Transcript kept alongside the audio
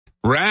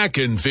Rack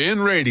and Fin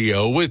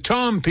Radio with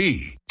Tom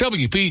P.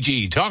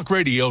 WPG Talk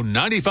Radio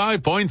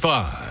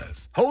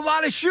 95.5. Whole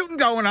lot of shooting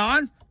going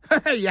on.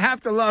 Hey, you have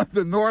to love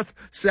the north,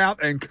 south,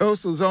 and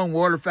coastal zone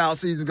waterfowl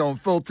season going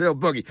full tilt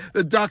boogie.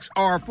 The ducks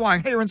are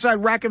flying. Hey, you're inside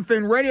Rack and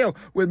Fin Radio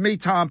with me,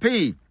 Tom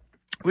P.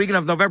 Weekend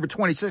of November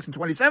 26th and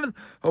 27th.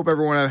 Hope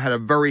everyone had a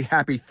very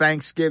happy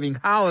Thanksgiving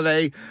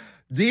holiday.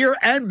 Deer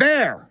and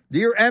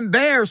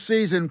bear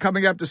season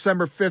coming up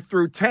December 5th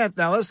through 10th.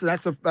 Now listen,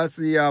 that's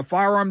the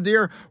firearm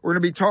deer. We're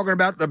going to be talking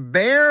about the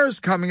bears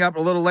coming up a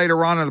little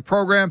later on in the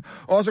program.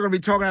 Also going to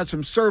be talking about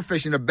some surf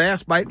fishing. The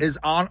bass bite is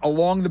on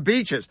along the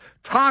beaches.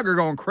 Tiger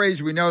going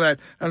crazy. We know that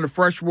on the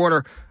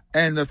freshwater,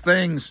 and the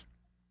things,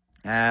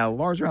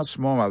 large amount,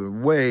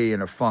 smallmouth, way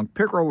in a funk.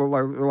 Pickerel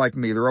are like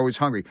me. They're always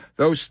hungry.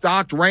 Those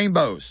stocked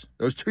rainbows,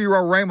 those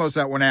 2-year-old rainbows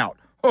that went out.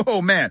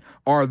 Oh, man,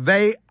 are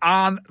they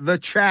on the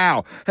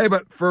chow? Hey,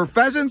 but for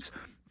pheasants,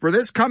 for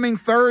this coming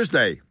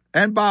Thursday,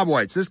 and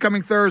bobwhites, this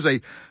coming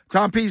Thursday,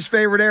 Tom P's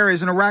favorite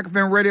areas in the Rack and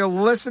Fin Radio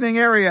listening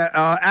area,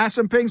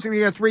 Assunpink, going to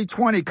get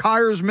 320,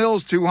 Kyers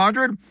Mills,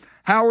 200,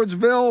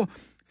 Howardsville,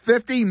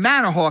 50,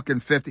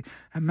 Manahawkin, 50.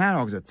 And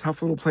Manahawk's a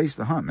tough little place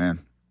to hunt,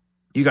 man.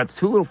 You got the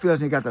two little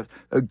fields, and you got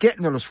the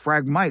getting to those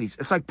Phragmites.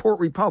 It's like Port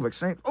Republic.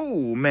 Saying,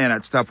 oh, man,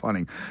 that's tough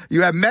hunting.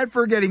 You have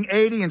Medford getting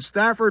 80 and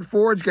Stafford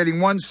Forge getting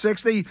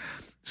 160.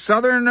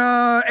 Southern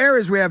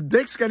areas, we have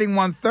Dix getting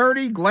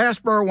 130,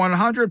 Glassboro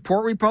 100,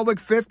 Port Republic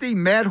 50,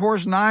 Mad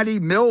Horse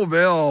 90,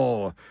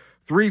 Millville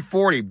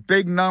 340.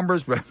 Big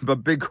numbers,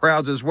 but big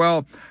crowds as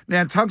well.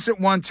 Nantuxet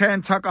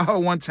 110, Tuckahoe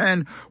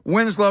 110,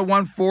 Winslow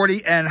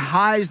 140, and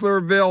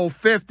Heislerville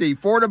 50.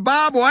 For the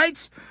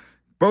bobwhites,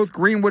 both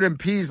Greenwood and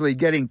Peasley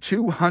getting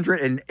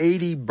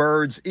 280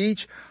 birds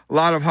each. A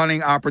lot of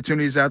hunting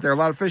opportunities out there, a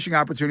lot of fishing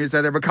opportunities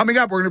out there. But coming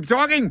up, we're going to be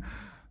talking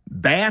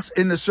bass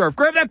in the surf.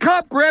 Grab that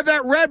cup, grab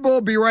that Red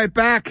Bull. Be right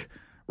back.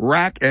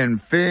 Rack and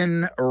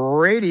Fin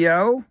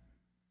Radio.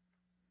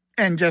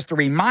 And just a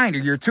reminder,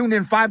 you're tuned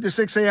in 5 to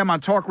 6 a.m. on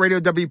Talk Radio,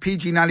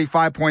 WPG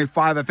 95.5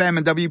 FM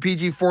and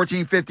WPG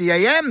 1450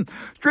 AM.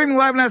 Streaming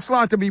live on that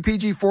slot,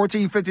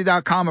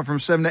 WPG1450.com. And from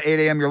 7 to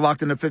 8 a.m., you're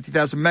locked into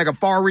 50,000 mega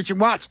far-reaching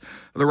watts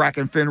of the Rack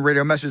and Fin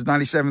Radio message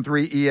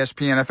 97.3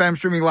 ESPN FM.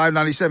 Streaming live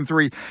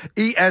 97.3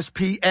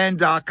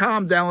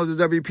 ESPN.com. Download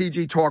the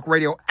WPG Talk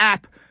Radio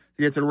app.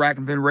 Get to the Rack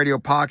and Fin Radio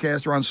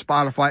podcast or on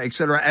Spotify,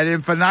 etc. at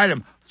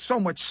infinitum. So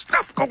much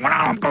stuff going on.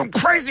 I'm going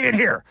crazy in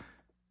here.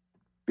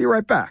 Be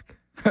right back.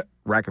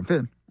 Rack and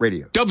Fin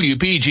Radio.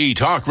 WPG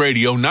Talk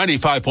Radio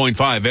 95.5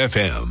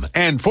 FM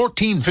and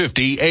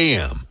 1450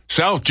 AM.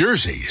 South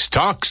Jersey's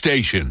talk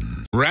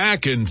station.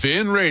 Rack and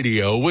Fin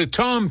Radio with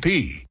Tom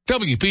P.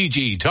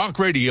 WPG Talk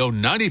Radio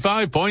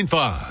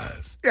 95.5.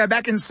 Yeah,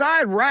 back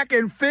inside Rack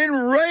and Fin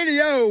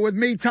Radio with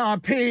me, Tom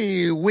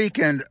P.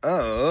 Weekend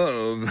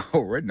of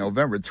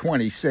November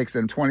 26th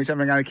and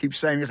 27th. I got to keep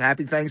saying this.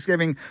 Happy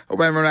Thanksgiving. Hope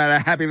everyone had a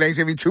happy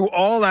Thanksgiving to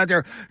all out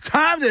there.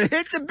 Time to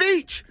hit the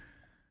beach.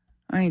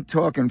 I ain't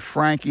talking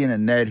Frankie and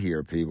Annette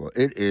here, people.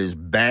 It is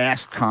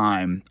bass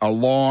time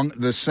along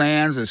the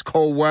sands. It's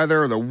cold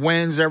weather, the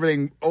winds,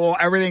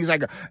 everything's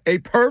like a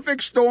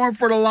perfect storm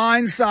for the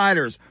line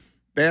siders.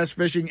 Bass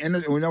fishing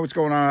we know what's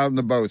going on out in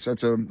the boats.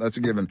 That's a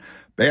given.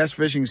 Bass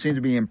fishing seems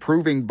to be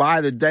improving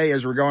by the day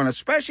as we're going,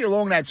 especially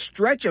along that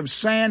stretch of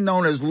sand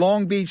known as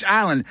Long Beach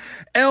Island.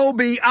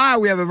 LBI,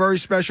 we have a very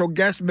special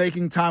guest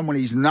making time when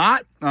he's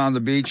not on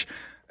the beach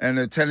and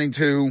attending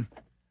to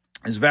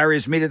his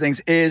various media things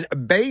is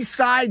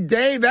Bayside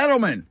Dave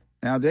Edelman.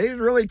 Now, Dave's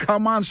really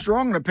come on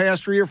strong in the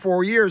past 3 or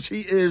 4 years.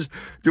 He is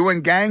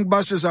doing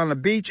gangbusters on the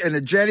beach and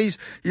the jetties.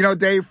 You know,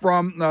 Dave,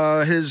 from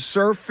his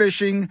surf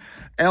fishing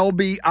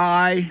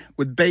LBI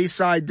with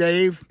Bayside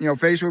Dave,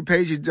 Facebook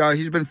page.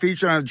 He's been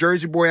featured on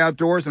Jersey Boy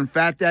Outdoors and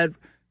Fat Dad,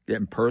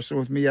 getting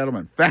personal with me,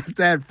 Edelman, Fat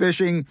Dad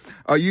Fishing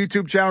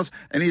YouTube channels,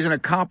 and he's an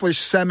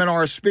accomplished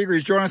seminar speaker.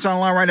 He's joining us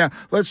online right now.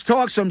 Let's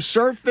talk some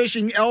surf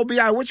fishing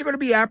LBI, which are going to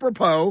be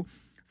apropos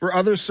for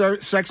other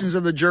sections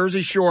of the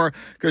Jersey Shore,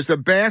 because the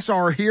bass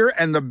are here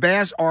and the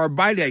bass are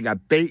biting. You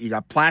got bait, you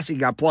got plastic, you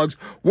got plugs.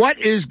 What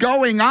is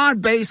going on,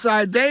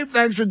 Bayside Dave?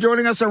 Thanks for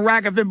joining us on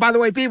Rack and Fin. By the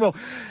way, people,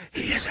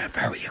 he is a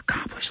very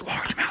accomplished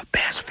largemouth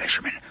bass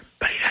fisherman,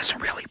 but he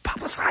doesn't really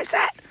publicize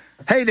that.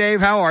 Hey,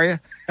 Dave, how are you?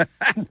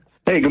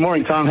 Hey, good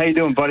morning, Tom. How you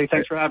doing, buddy?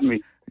 Thanks for having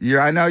me. Yeah,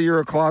 I know you're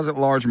a closet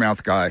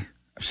largemouth guy.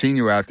 I've seen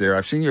you out there.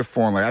 I've seen you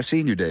formerly. I've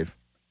seen you, Dave.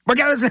 But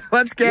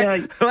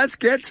let's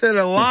get to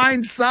the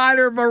line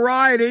sider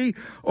variety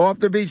off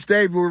the beach,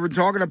 Dave. We've been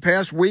talking the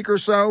past week or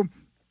so.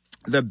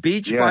 The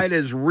beach bite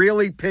is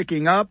really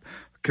picking up.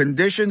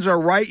 Conditions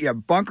are right. You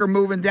have bunker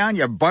moving down.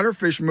 You have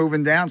butterfish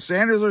moving down.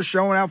 Sanders are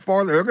showing out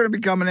farther. They're going to be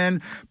coming in,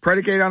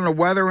 predicated on the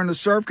weather and the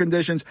surf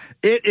conditions.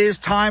 It is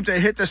time to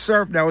hit the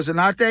surf now, is it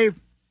not,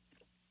 Dave?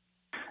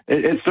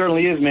 It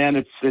certainly is, man.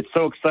 It's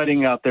so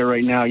exciting out there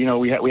right now. You know,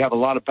 we have a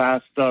lot of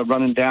bass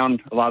running down,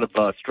 a lot of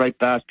striped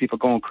bass. People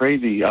going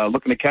crazy,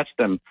 looking to catch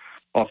them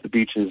off the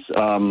beaches.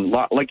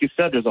 Like you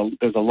said,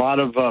 there's a lot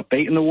of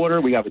bait in the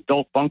water. We have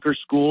adult bunker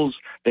schools.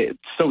 It's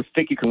so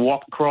thick you can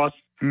walk across.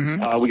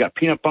 We got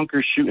peanut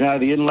bunkers shooting out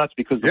of the inlets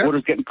because the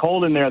water's getting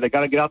cold in there. They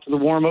got to get out to the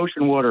warm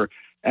ocean water.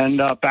 And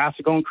bass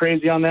are going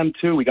crazy on them,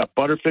 too. We got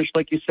butterfish,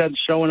 like you said,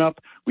 showing up.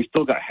 We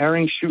still got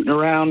herring shooting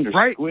around.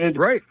 There's squid.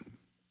 Right.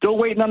 Still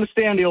waiting on the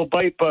sand eel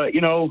bite, but,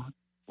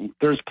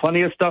 there's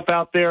plenty of stuff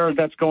out there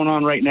that's going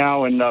on right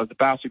now, and the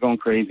bass are going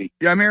crazy.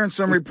 Yeah, I'm hearing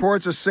some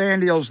reports of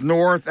sand eels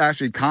north,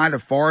 actually kind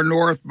of far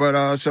north,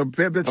 but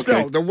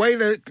still,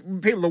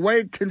 the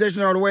way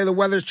conditions are, the way the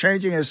weather's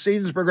changing as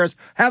seasons progress,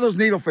 have those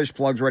needlefish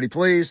plugs ready,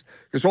 please,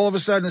 because all of a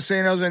sudden the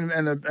sand eels and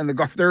the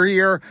Gulf, they're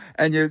here,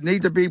 and you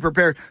need to be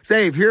prepared.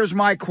 Dave, here's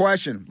my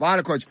question. A lot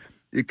of questions.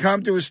 You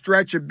come to a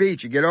stretch of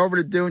beach, you get over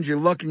the dunes, you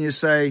look and you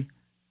say,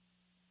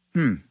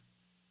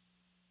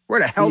 where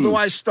the hell do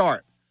I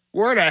start?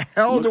 Where the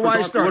hell do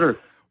I start?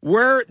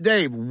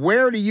 Dave,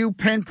 where do you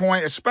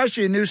pinpoint,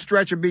 especially a new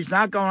stretch of beach,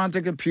 not going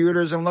onto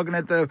computers and looking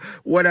at the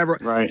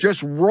whatever,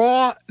 just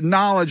raw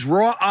knowledge,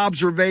 raw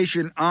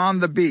observation on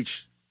the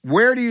beach?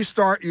 Where do you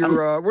start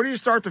where do you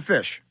start to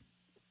fish?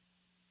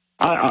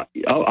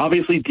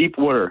 Obviously deep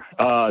water.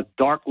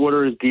 Dark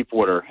water is deep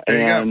water.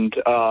 And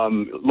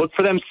look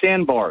for them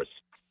sandbars.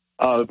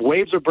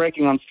 Waves are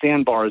breaking on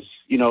sandbars,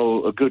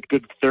 a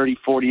good 30,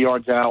 40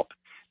 yards out.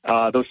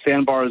 Those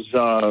sandbars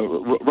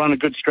run a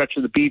good stretch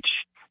of the beach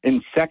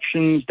in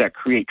sections that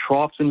create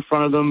troughs in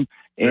front of them.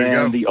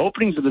 And the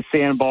openings of the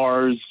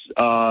sandbars,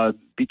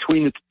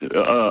 between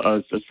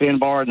a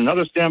sandbar and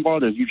another sandbar,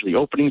 there's usually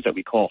openings that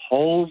we call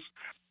holes.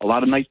 A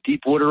lot of nice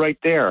deep water right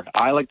there.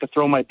 I like to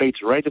throw my baits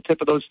right at the tip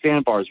of those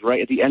sandbars,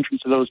 right at the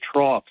entrance of those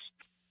troughs.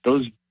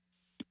 Those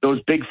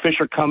big fish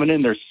are coming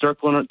in. They're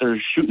circling.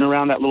 They're shooting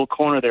around that little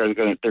corner there.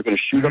 They're going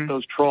to shoot up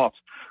those troughs.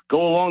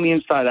 Go along the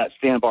inside of that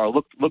sandbar.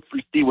 Look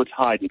to see what's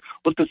hiding.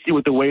 Look to see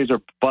what the waves are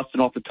busting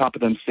off the top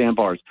of them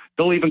sandbars.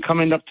 They'll even come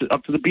in up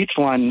to the beach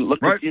line and look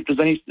to see if there's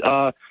any,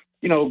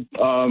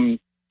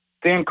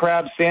 sand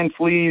crabs, sand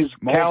fleas,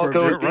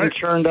 calicos being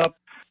churned up.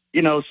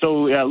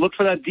 So look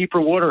for that deeper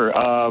water,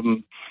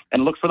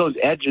 and look for those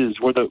edges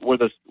where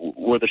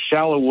the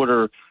shallow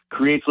water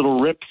creates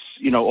little rips,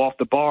 off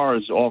the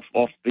bars, off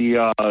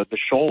the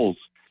shoals,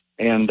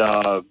 and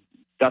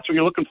that's what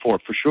you're looking for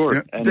sure.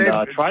 Yeah. And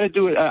Dave, try to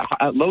do it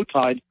at low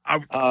tide,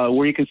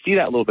 where you can see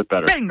that a little bit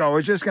better. Bingo! I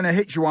was just going to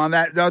hit you on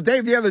that.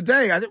 Dave, the other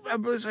day, I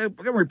was going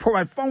to report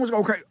my phone was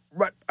okay,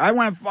 but I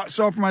went and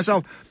saw for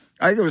myself.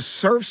 I think it was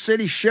Surf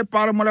City, Ship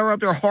Bottom, whatever up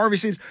there, Harvey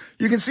Seas.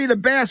 You can see the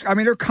bass. I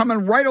mean, they're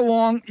coming right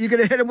along. You could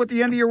have hit them with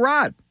the end of your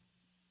rod.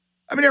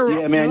 I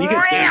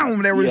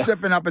mean, they were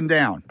zipping up and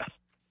down.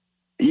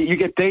 You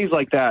get days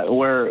like that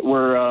where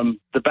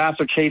the bass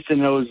are chasing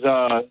those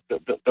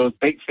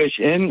bait fish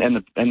in,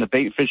 and the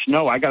bait fish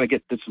know I got to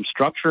get to some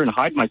structure and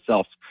hide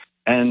myself.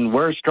 And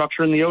where's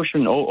structure in the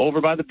ocean? Over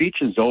by the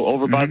beaches,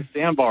 over by the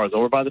sandbars,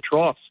 over by the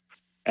troughs.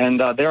 And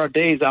there are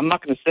days, I'm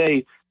not going to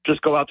say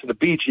just go out to the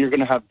beach, you're going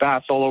to have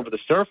bass all over the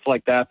surf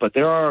like that, but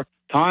there are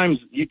times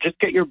you just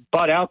get your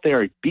butt out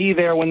there, be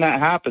there when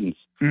that happens.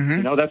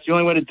 That's the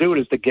only way to do it,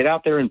 is to get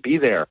out there and be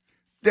there.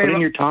 Dave, put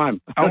in your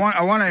time. I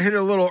want to hit it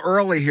a little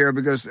early here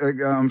because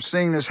I'm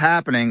seeing this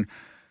happening.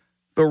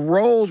 The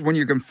roles, when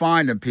you can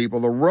find them, people,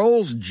 the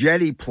roles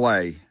jetties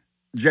play,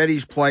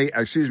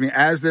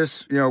 as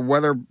this,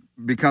 weather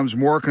becomes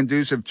more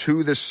conducive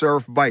to the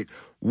surf bite.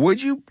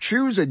 Would you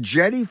choose a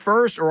jetty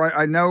first, or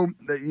I know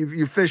that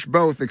you fish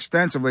both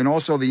extensively and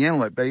also the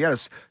inlet, but you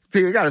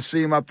got to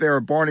see him up there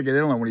at Barnegat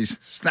Inlet when he's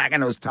snacking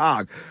those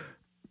tog.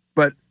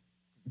 But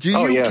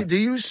would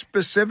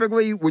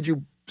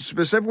you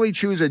specifically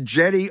choose a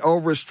jetty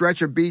over a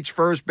stretch of beach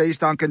first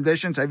based on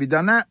conditions? Have you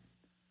done that?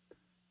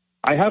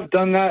 I have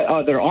done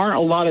that. There aren't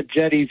a lot of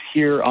jetties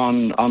here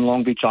on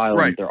Long Beach Island.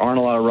 Right. There aren't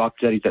a lot of rock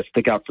jetties that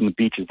stick out from the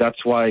beaches.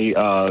 That's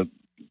why,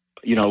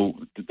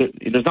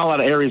 there's not a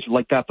lot of areas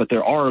like that, but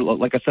there are,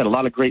 like I said, a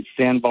lot of great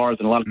sandbars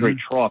and a lot of great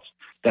troughs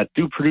that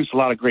do produce a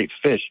lot of great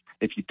fish.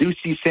 If you do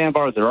see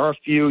sandbars, there are a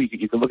few.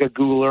 You can look at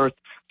Google Earth.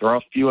 There are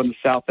a few on the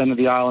south end of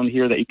the island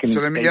here that you can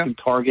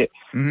target.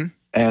 Mm-hmm.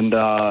 And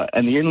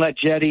the inlet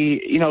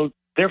jetty,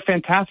 they're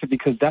fantastic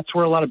because that's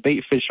where a lot of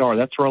bait fish are.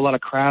 That's where a lot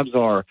of crabs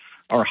are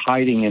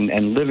hiding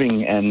and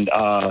living. And,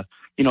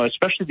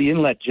 especially the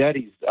inlet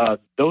jetties,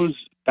 those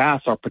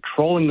bass are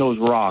patrolling those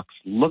rocks,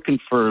 looking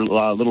for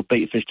little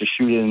bait fish to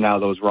shoot in and out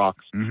of those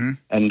rocks, and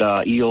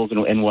eels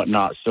and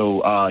whatnot.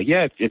 So,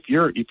 if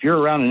you're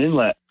around an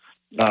inlet,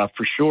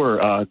 for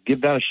sure,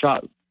 give that a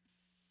shot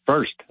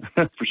first,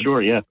 for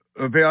sure, yeah.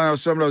 I know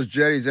some of those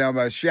jetties down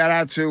by. Shout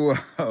out to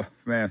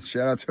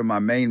my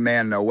main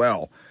man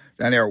Noel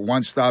down there at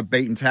One Stop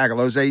Bait and Tackle.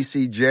 Those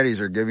AC jetties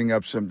are giving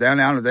up some down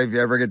if you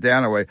ever get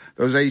down that way.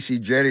 Those AC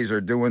jetties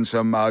are doing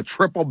some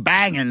triple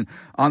banging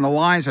on the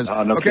lines.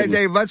 Okay,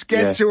 Dave, let's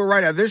get to it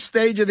right at this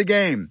stage of the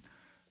game.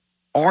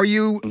 Are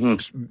you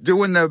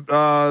doing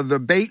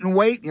the bait and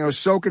weight,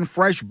 soaking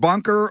fresh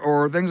bunker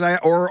or things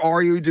like that, or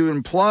are you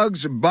doing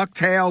plugs,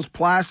 bucktails,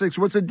 plastics?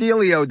 What's the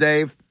dealio,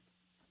 Dave?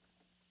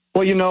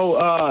 Well,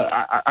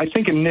 I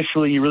think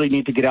initially you really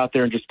need to get out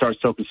there and just start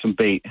soaking some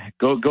bait.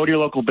 Go to your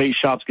local bait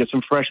shops, get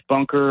some fresh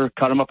bunker,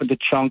 cut them up into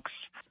chunks.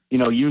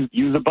 Use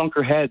the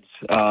bunker heads.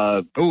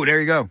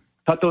 There you go.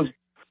 Cut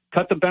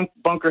the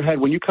bunker head.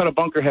 When you cut a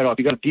bunker head off,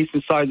 you got a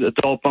decent sized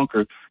adult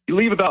bunker. You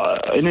leave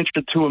about an inch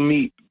or two of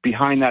meat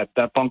behind that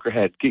bunker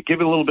head. Give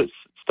it a little bit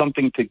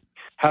something to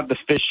have the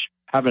fish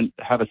have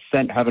a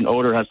scent, have an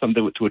odor, have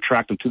something to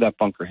attract them to that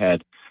bunker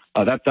head.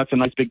 That's a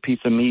nice big piece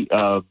of meat.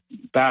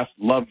 Bass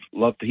love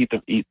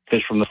to eat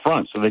fish from the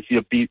front. So they see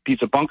a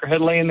piece of bunker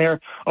head laying there.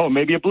 Oh,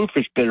 maybe a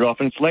bluefish bit it off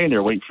and it's laying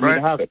there waiting for me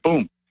to have it.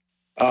 Boom.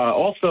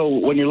 Also,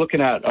 when you're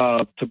looking at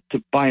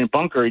to buying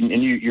bunker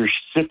and you're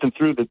sifting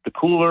through the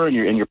cooler and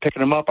you're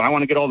picking them up, I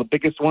want to get all the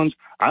biggest ones.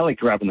 I like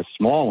grabbing the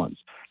small ones.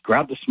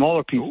 Grab the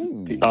smaller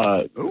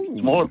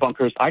smaller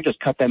bunkers. I just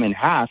cut them in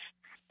half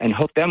and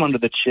hook them under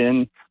the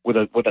chin with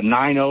a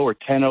 9-0 or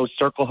 10-0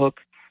 circle hook.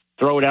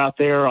 Throw it out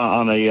there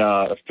on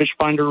a fish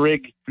finder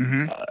rig,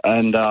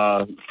 and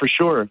for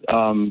sure,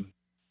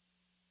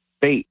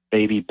 bait,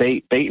 baby,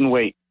 bait and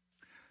wait.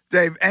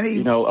 Dave, let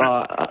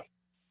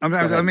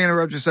me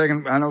interrupt you a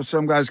second. I know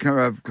some guys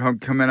have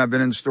come in. I've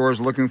been in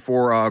stores looking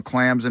for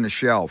clams in the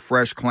shell,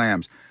 fresh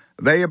clams.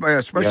 They,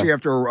 especially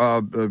after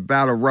a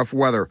bout of rough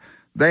weather,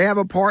 they have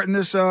a part in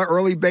this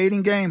early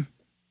baiting game.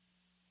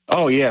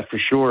 Oh yeah, for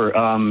sure.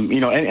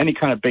 Any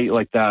kind of bait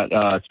like that,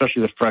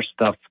 especially the fresh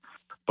stuff.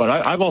 But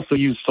I've also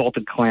used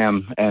salted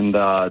clam, and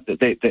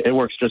it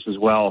works just as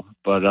well.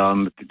 But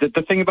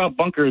the thing about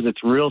bunker is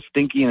it's real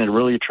stinky and it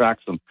really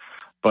attracts them.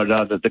 But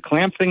the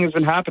clam thing has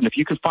been happening. If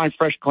you can find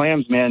fresh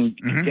clams, man,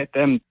 get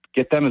them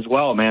as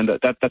well, man.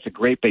 That's a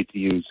great bait to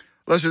use.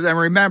 Listen, and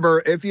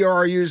remember, if you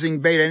are using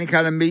bait, any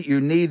kind of meat,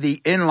 you need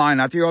the inline,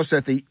 not the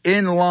offset, the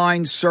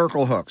inline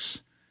circle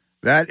hooks.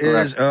 That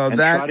is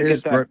that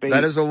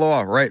is the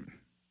law, right?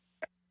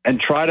 And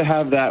try to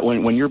have that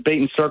when you're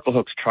baiting circle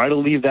hooks. Try to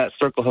leave that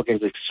circle hook as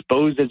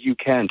exposed as you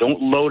can.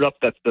 Don't load up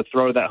the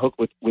throw of that hook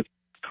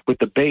with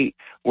the bait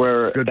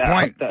where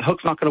that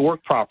hook's not going to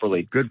work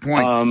properly. Good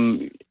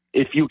point.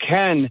 If you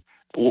can,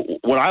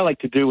 what I like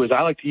to do is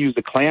I like to use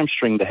the clam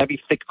string, the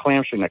heavy, thick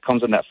clam string that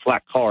comes on that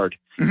flat card,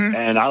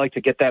 and I like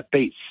to get that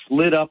bait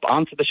slid up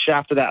onto the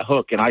shaft of that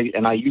hook, and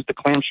I use the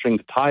clam string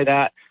to tie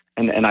that,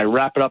 and I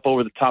wrap it up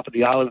over the top of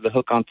the eyelet of the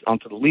hook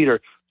onto the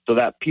leader, so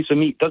that piece of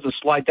meat doesn't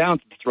slide down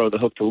to the throw of the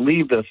hook to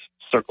leave the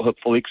circle hook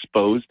fully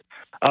exposed,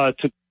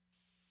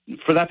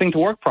 for that thing to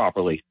work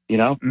properly. You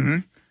know.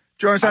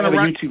 Join us on I have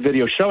a YouTube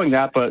video showing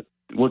that, but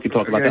we can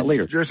talk about that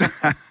later.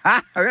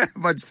 I don't have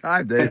much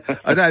time, Dave.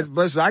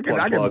 Listen,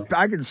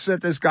 I can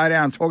sit this guy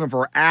down talking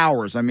for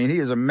hours. I mean, he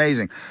is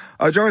amazing.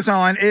 Joining us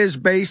online is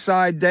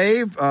Bayside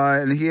Dave,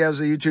 and he has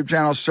a YouTube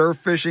channel, Surf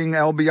Fishing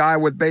LBI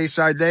with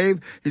Bayside Dave.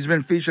 He's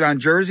been featured on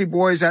Jersey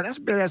Boys. That's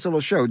a badass little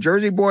show.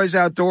 Jersey Boys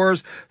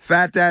Outdoors,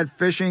 Fat Dad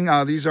Fishing.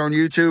 These are on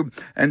YouTube.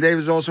 And Dave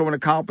is also an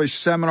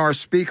accomplished seminar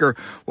speaker.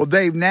 Well,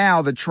 Dave,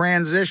 now the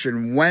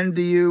transition. When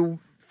do you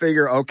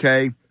figure,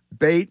 okay,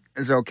 bait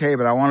is okay,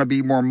 but I want to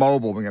be more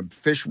mobile. We got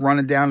fish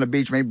running down the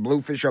beach, maybe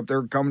bluefish up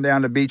there coming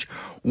down the beach.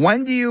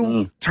 When do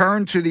you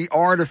turn to the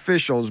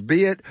artificials,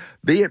 be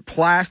it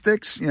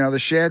plastics, the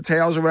shad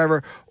tails or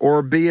whatever,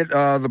 or be it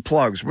the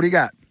plugs? What do you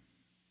got?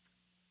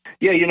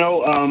 Yeah,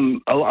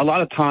 a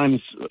lot of times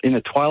in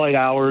the twilight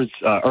hours,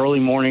 early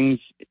mornings,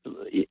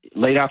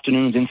 late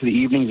afternoons into the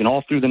evenings, and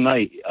all through the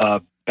night,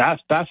 bass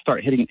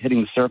start hitting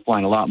the surf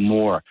line a lot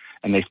more,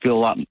 and they feel a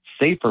lot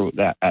safer with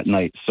that at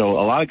night. So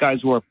a lot of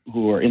guys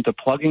who are into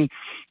plugging,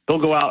 they'll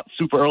go out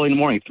super early in the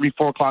morning, 3,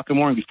 4 o'clock in the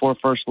morning before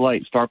first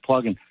light, start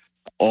plugging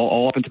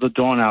all up into the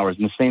dawn hours.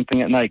 And the same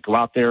thing at night. Go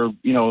out there,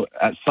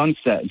 at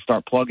sunset and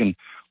start plugging.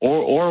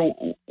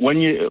 Or when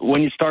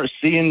you start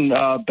seeing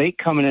bait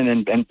coming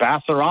in and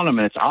bass are on them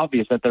and it's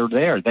obvious that they're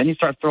there, then you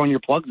start throwing your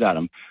plugs at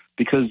them.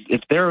 Because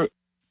if they're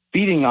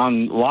feeding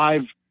on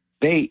live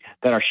bait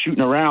that are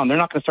shooting around, they're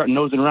not going to start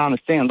nosing around the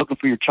sand looking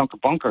for your chunk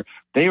of bunker.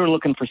 They are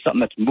looking for something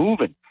that's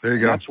moving. There you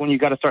go. That's when you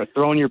got to start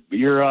throwing your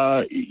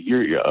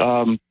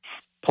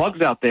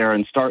plugs out there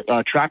and start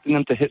tracking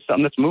them to hit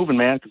something that's moving,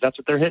 man, because that's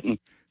what they're hitting.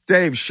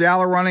 Dave,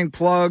 shallow running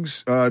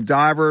plugs,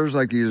 divers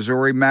like the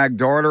Azuri Mag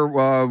Darter,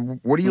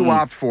 what do you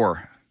opt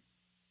for?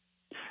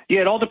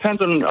 Yeah, it all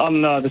depends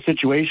on the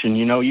situation.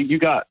 You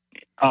got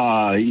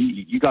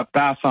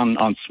bass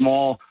on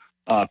small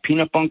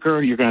peanut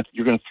bunker. You're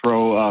gonna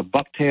throw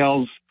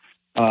bucktails.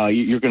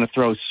 You're gonna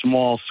throw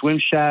small swim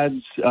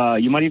shads.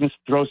 You might even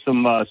throw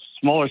some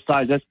smaller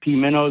size SP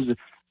minnows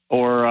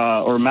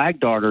or mag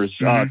darters.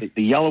 The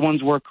yellow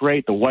ones work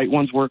great. The white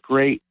ones work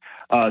great.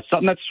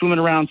 Something that's swimming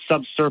around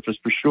subsurface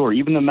for sure.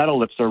 Even the metal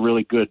lips are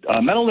really good.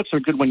 Metal lips are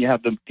good when you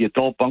have the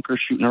adult bunker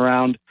shooting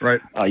around.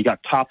 Right. You got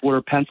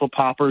topwater pencil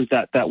poppers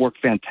that work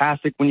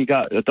fantastic when you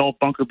got adult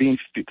bunker being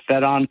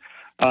fed on.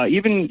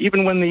 Even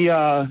when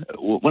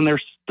they're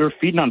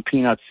feeding on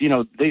peanuts,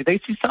 they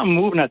see something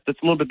moving that's a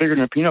little bit bigger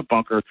than a peanut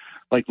bunker,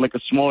 like a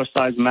smaller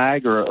size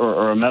mag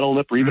or a metal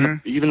lip or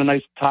even a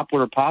nice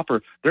topwater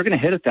popper. They're going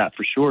to hit at that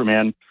for sure,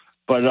 man.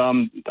 But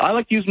I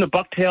like using the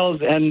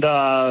bucktails and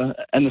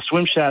the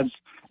swim shads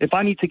if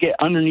I need to get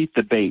underneath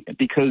the bait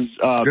because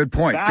good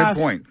point.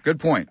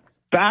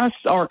 Bass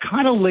are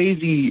kind of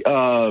lazy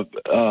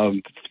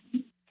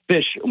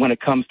fish when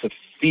it comes to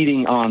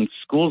feeding on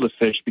schools of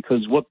fish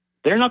because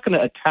they're not going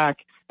to attack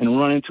and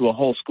run into a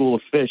whole school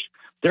of fish.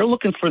 They're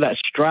looking for that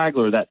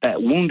straggler,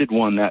 that wounded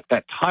one,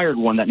 that tired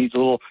one that needs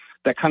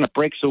that kind of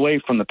breaks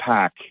away from the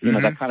pack,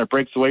 that kind of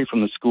breaks away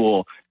from the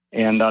school.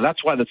 And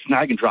that's why the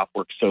snag and drop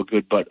works so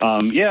good. But,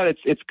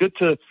 it's good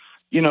to,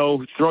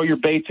 throw your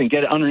baits and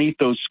get underneath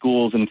those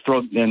schools and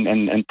throw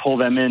and pull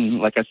them in,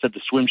 like I said,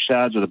 the swim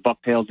shads or the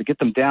bucktails, to get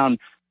them down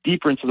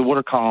deeper into the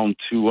water column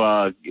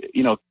to,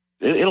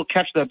 it'll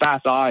catch that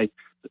bass eye.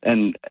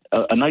 And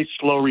a nice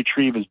slow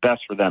retrieve is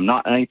best for them,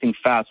 not anything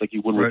fast like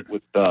you would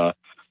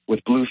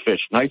with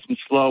bluefish. Nice and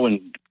slow,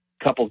 and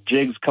couple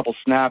jigs, couple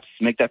snaps,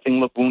 make that thing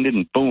look wounded,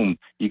 and boom,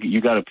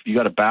 you got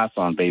a bass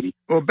on, baby.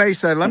 Well,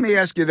 Bayside, let me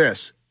ask you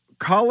this.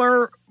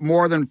 Color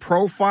more than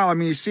profile? I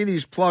mean, you see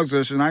these plugs,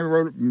 and I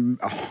wrote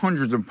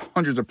hundreds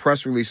of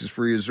press releases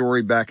for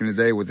Uzuri back in the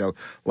day with the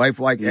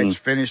lifelike edge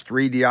finish,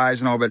 3D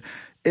eyes and all, but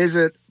is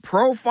it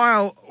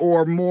profile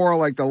or more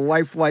like the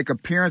lifelike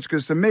appearance?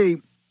 Because to me,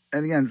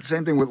 and again,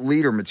 same thing with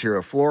leader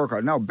material,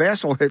 fluorocarbon. No,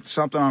 bass will hit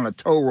something on a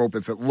tow rope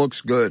if it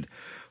looks good.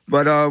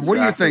 But what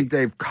do you think,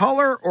 Dave?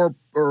 Color or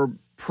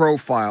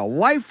profile?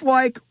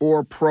 Lifelike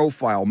or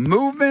profile?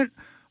 Movement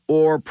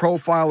or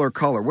profile or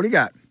color? What do you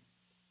got?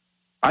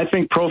 I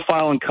think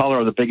profile and color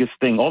are the biggest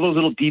thing. All those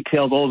little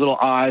details, all those little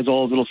eyes,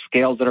 all those little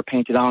scales that are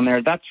painted on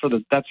there. That's for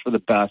the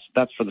best.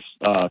 That's for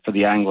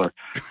the angler.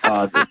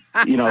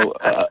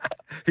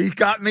 He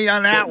got me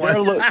on that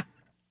one.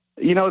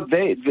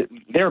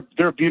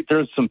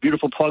 There's some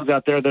beautiful plugs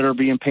out there that are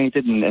being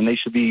painted, and they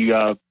should be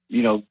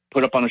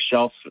put up on a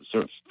shelf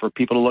for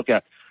people to look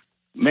at.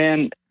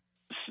 Man,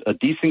 a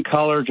decent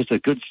color, just a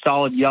good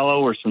solid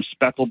yellow or some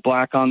speckled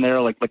black on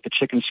there, like the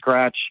chicken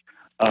scratch.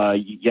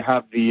 You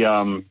have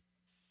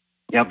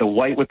the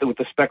white with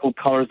the speckled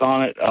colors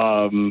on it.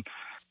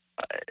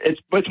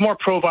 It's more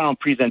profile and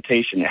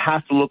presentation. It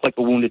has to look like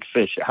a wounded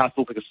fish. It has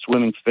to look like a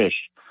swimming fish.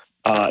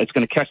 It's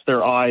going to catch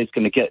their eye. It's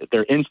going to get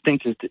their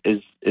instinct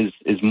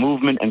is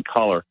movement and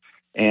color,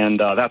 and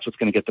that's what's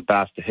going to get the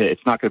bass to hit.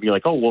 It's not going to be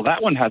like, oh, well,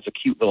 that one has a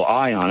cute little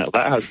eye on it.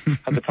 That has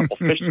a couple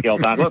fish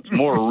scales on it. It looks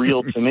more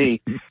real to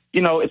me.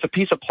 It's a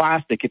piece of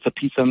plastic. It's a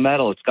piece of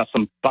metal. It's got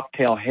some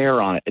bucktail hair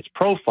on it. It's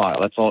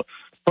profile. That's all.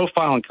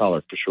 Profile and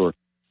color for sure.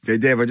 Okay,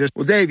 Dave,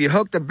 Dave, you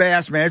hooked the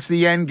bass, man. It's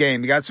the end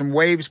game. You got some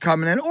waves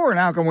coming in, or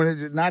now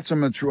not so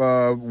much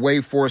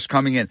wave force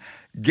coming in.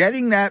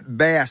 Getting that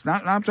bass,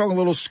 I'm talking a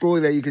little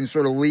schoolie that you can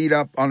sort of lead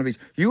up on the beach.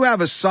 You have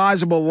a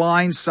sizable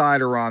line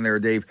sider on there,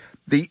 Dave.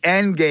 The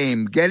end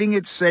game, getting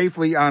it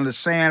safely on the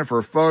sand for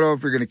a photo,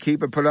 if you're going to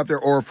keep it put up there,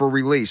 or for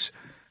release.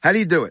 How do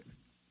you do it?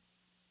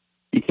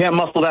 You can't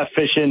muscle that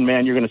fish in,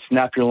 man. You're going to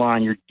snap your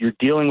line. You're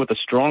dealing with a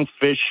strong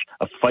fish,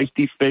 a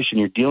feisty fish, and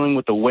you're dealing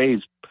with the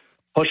waves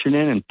pushing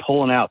in and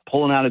pulling out.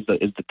 Pulling out is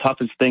the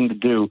toughest thing to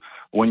do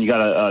when you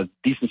got a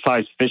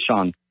decent-sized fish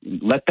on.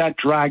 Let that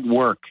drag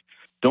work.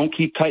 Don't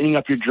keep tightening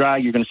up your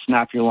drag. You're going to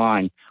snap your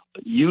line.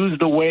 Use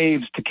the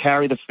waves to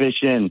carry the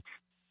fish in.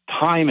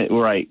 Time it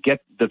right.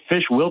 The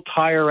fish will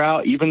tire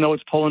out. Even though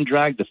it's pulling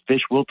drag, the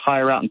fish will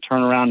tire out and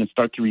turn around and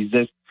start to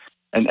resist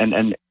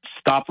and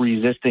stop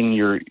resisting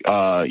your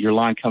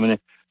line coming in.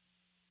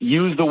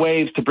 Use the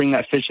waves to bring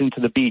that fish into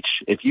the beach.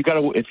 If you got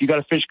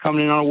a fish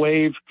coming in on a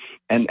wave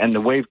and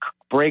the wave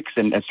breaks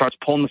and starts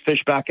pulling the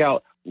fish back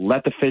out,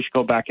 let the fish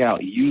go back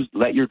out.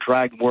 Let your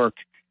drag work.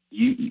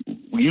 Use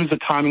the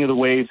timing of the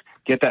waves.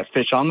 Get that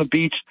fish on the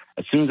beach.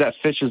 As soon as that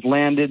fish is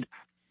landed,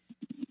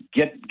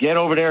 get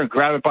over there and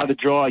grab it by the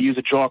jaw. Use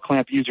a jaw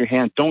clamp. Use your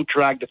hand. Don't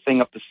drag the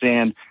thing up the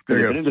sand.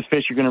 Because if it is a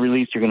fish you're going to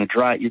release, you're going to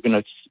dry it. You're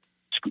going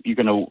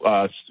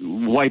to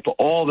wipe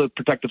all the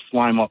protective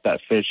slime off that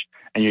fish,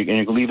 and you're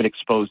going to leave it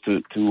exposed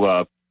to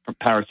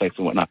parasites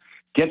and whatnot.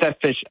 Get that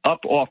fish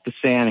up off the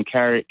sand and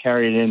carry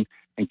it in,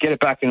 and get it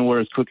back in the water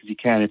as quick as you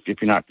can if you're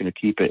not going to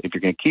keep it. If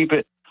you're going to keep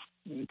it,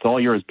 it's all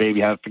yours, baby.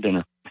 Have it for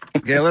dinner.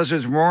 Okay,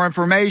 listeners, more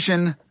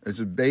information. This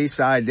is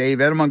Bayside Dave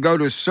Edelman. Go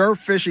to Surf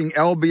Fishing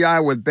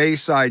LBI with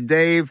Bayside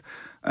Dave.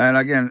 And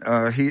again,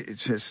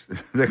 he's just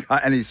the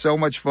guy, and he's so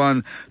much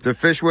fun to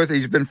fish with.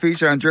 He's been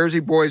featured on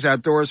Jersey Boys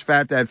Outdoors,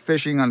 Fat Dad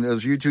Fishing on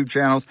those YouTube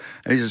channels,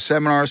 and he's a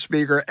seminar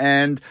speaker.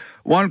 And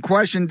one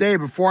question, Dave,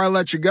 before I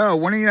let you go,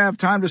 when are you going to have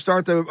time to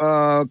start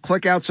to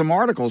click out some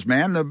articles,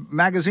 man? The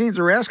magazines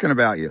are asking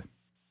about you.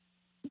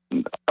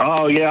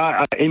 Oh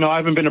yeah, I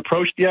haven't been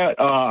approached yet.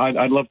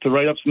 I'd love to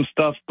write up some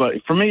stuff, but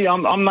for me,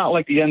 I'm not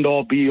like the end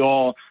all be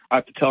all. I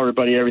have to tell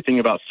everybody everything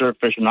about surf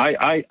fishing.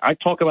 I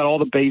talk about all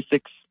the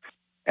basics.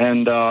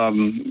 And,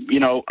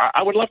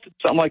 I would love to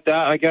something like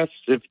that, I guess,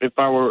 if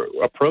I were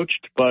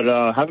approached, but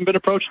haven't been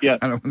approached yet.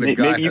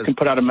 Maybe you can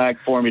put out a mag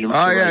for me.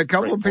 A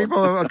couple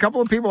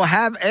of people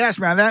have asked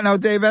me on that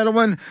note. Dave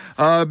Edelman,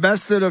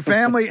 best to the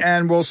family,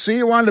 and we'll see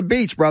you on the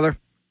beach, brother.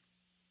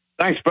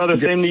 Thanks, brother.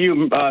 Same to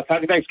you.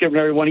 Happy Thanksgiving,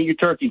 everyone. Eat your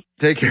turkey.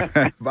 Take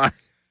care. Bye.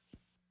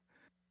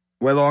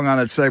 Way long on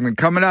that segment.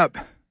 Coming up,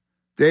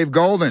 Dave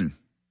Golden,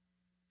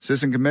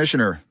 Assistant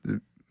Commissioner,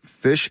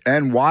 Fish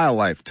and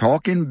Wildlife,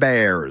 talking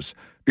bears.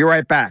 Be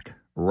right back.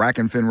 Rack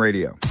and Fin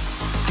Radio.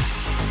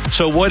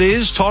 So what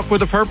is Talk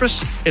with a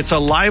Purpose? It's a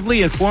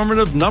lively,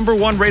 informative,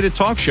 #1 rated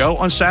talk show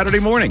on Saturday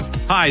morning.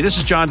 Hi, this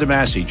is John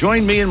DeMasi.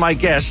 Join me and my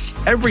guests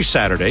every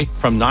Saturday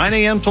from 9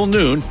 a.m. till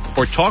noon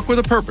for Talk with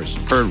a Purpose,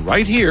 heard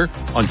right here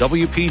on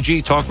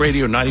WPG Talk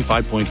Radio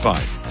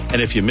 95.5.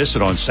 And if you miss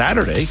it on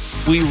Saturday,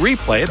 we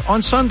replay it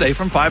on Sunday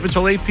from 5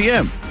 until 8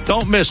 p.m.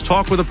 Don't miss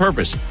Talk with a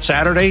Purpose,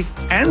 Saturday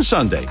and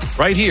Sunday,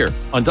 right here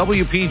on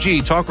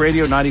WPG Talk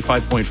Radio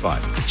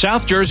 95.5,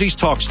 South Jersey's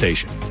talk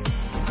station.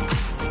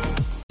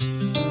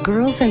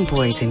 Girls and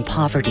boys in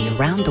poverty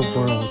around the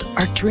world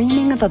are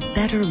dreaming of a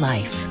better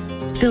life,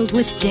 filled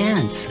with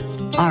dance,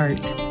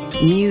 art,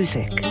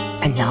 music,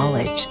 and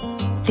knowledge.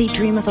 They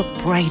dream of a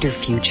brighter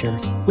future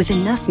with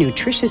enough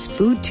nutritious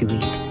food to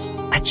eat,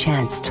 a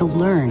chance to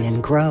learn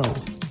and grow,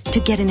 to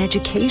get an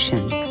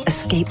education,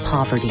 escape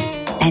poverty,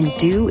 and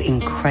do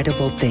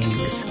incredible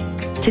things.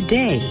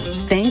 Today,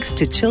 thanks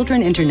to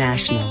Children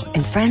International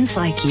and friends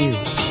like you,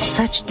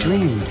 such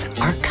dreams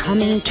are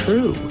coming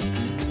true.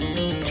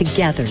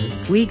 Together,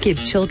 we give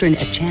children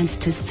a chance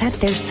to set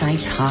their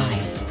sights high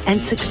and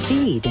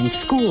succeed in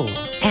school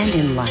and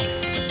in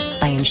life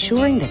by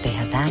ensuring that they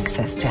have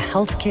access to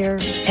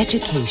healthcare,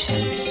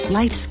 education,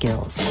 life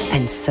skills,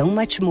 and so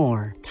much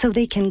more so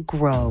they can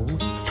grow,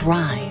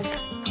 thrive,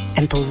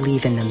 and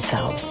believe in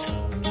themselves.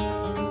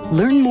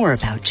 Learn more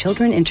about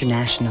Children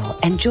International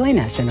and join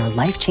us in our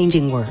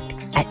life-changing work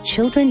at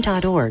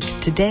children.org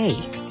today.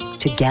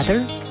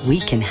 Together, we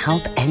can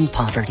help end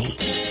poverty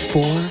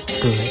for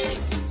good.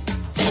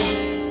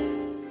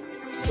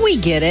 We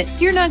get it.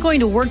 You're not going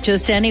to work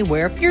just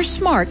anywhere. You're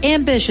smart,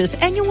 ambitious,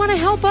 and you want to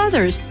help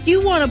others.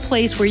 You want a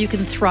place where you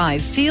can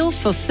thrive, feel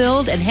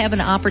fulfilled, and have an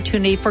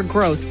opportunity for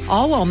growth,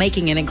 all while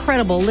making an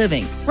incredible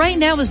living. Right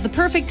now is the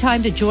perfect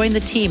time to join the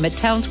team at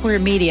Town Square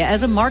Media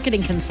as a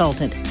marketing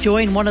consultant.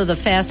 Join one of the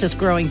fastest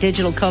growing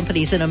digital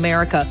companies in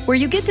America, where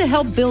you get to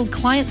help build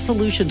client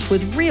solutions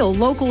with real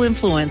local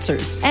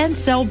influencers and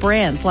sell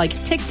brands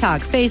like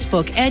TikTok,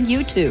 Facebook, and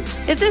YouTube.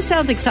 If this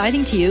sounds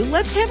exciting to you,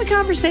 let's have a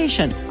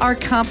conversation. Our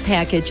comp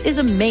package is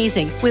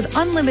amazing with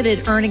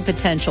unlimited earning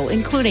potential,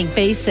 including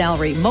base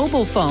salary,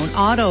 mobile phone,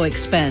 auto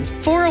expense,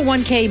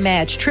 401k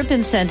match, trip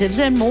incentives,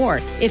 and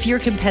more. If you're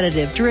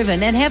competitive,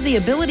 driven, and have the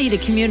ability to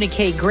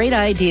communicate great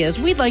ideas,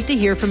 we'd like to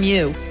hear from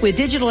you. With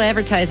digital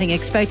advertising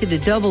expected to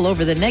double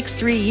over the next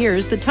 3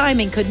 years, the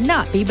timing could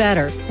not be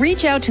better.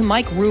 Reach out to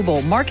Mike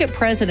Rubel, Market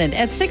President,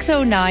 at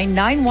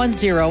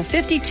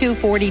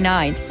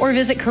 609-910-5249 or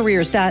visit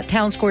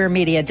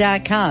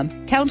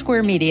careers.townsquaremedia.com. Town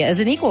Square Media is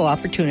an equal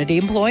opportunity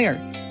employer.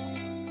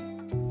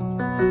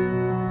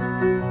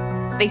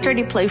 Victor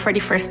deployed for the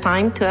first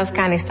time to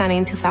Afghanistan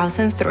in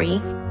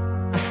 2003.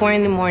 At 4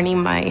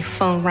 a.m, my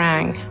phone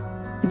rang.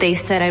 They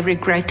said, "I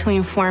regret to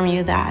inform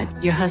you that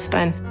your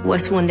husband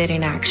was wounded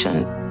in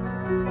action."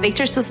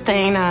 Victor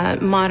sustained a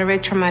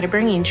moderate traumatic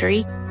brain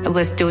injury. I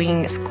was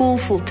doing school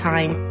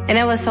full-time, and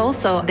I was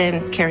also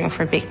then caring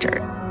for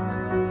Victor.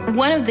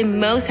 One of the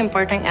most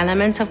important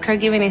elements of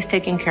caregiving is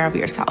taking care of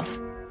yourself.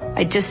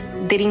 I just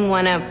didn't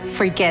want to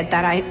forget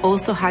that I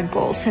also had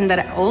goals and that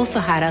I also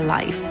had a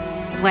life.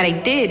 What I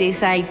did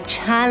is I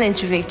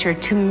challenged Victor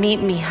to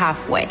meet me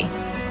halfway.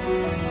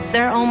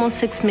 There are almost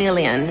 6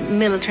 million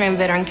military and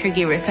veteran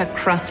caregivers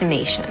across the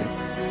nation.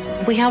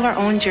 We have our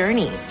own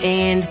journey,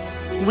 and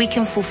we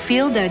can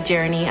fulfill that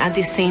journey at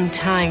the same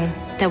time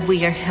that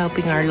we are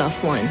helping our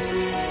loved one.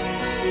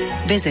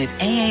 Visit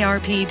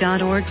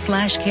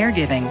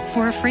aarp.org/caregiving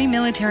for a free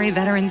military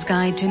veterans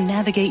guide to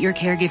navigate your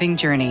caregiving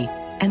journey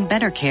and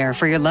better care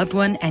for your loved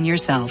one and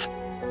yourself.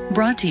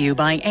 Brought to you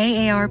by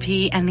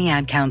AARP and the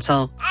Ad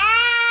Council.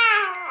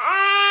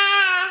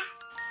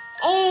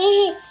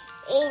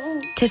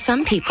 To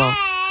some people,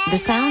 the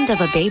sound of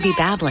a baby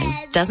babbling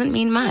doesn't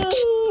mean much.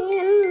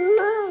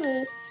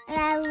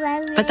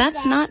 But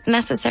that's not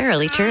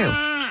necessarily true.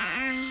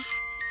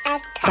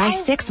 By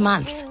 6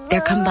 months, they're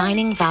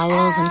combining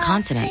vowels and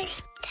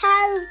consonants.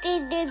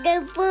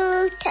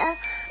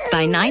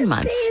 By 9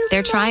 months,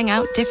 they're trying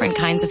out different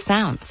kinds of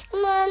sounds.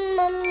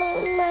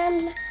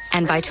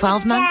 And by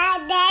 12 months,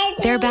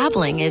 their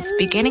babbling is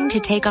beginning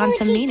to take on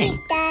some meaning.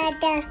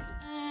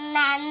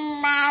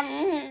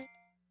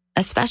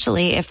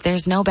 Especially if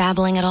there's no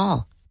babbling at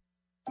all.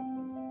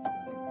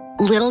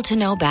 Little to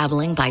no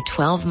babbling by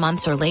 12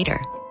 months or later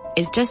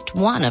is just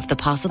one of the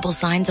possible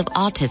signs of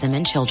autism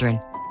in children.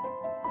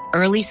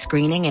 Early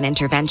screening and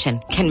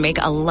intervention can make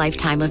a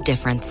lifetime of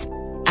difference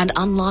and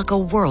unlock a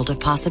world of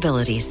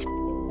possibilities.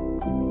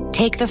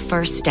 Take the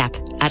first step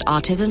at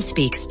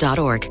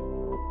autismspeaks.org.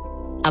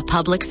 A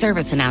public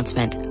service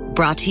announcement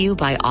brought to you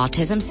by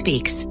Autism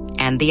Speaks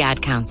and the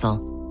Ad Council.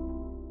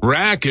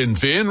 Rack and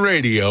Fin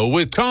Radio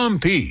with Tom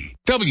P.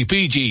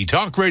 WPG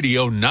Talk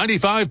Radio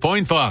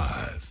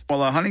 95.5.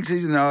 Well, the hunting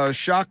season,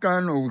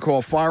 shotgun, what we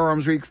call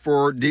Firearms Week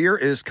for deer,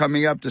 is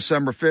coming up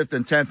December 5th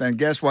and 10th. And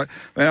guess what?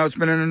 I know it's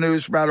been in the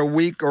news for about a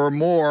week or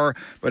more,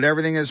 but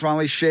everything is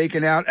finally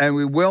shaken out, and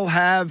we will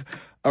have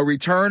a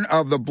return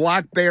of the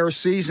black bear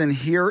season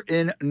here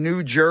in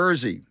New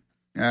Jersey.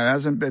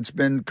 It's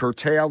been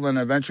curtailed and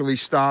eventually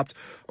stopped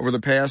over the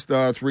past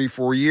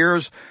 3-4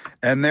 years.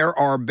 And there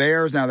are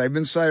bears now. They've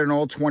been sighted in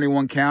all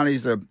 21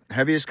 counties. The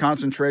heaviest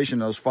concentration,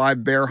 those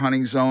 5 bear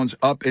hunting zones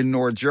up in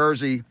North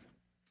Jersey.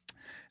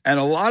 And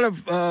a lot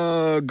of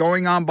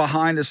going on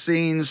behind the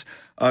scenes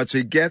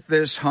to get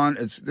this hunt.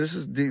 This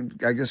is,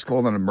 I guess,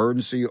 called an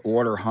emergency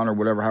order hunt or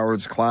whatever, however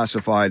it's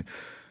classified.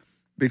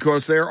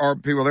 Because there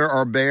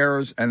are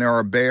bears, and there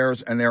are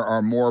bears, and there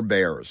are more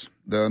bears.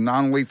 The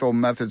non-lethal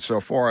methods so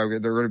far, they're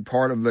going to be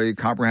part of the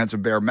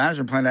comprehensive bear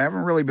management plan. They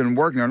haven't really been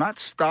working. They're not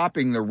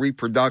stopping the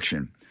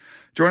reproduction.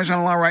 Joining us on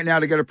the line right now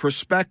to get a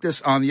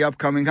prospectus on the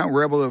upcoming hunt.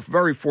 We're able to,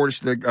 very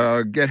fortunate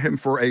to get him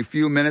for a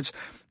few minutes,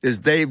 is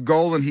Dave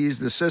Golden. He's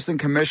the Assistant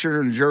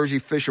Commissioner in New Jersey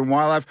Fish and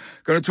Wildlife.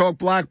 Going to talk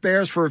black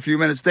bears for a few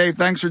minutes. Dave,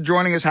 thanks for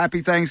joining us.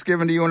 Happy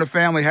Thanksgiving to you and the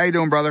family. How you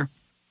doing, brother?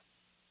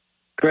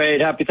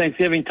 Great. Happy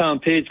Thanksgiving, Tom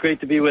P. It's great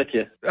to be with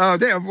you.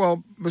 Dave,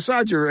 well,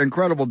 besides your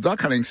incredible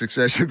duck hunting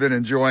success you've been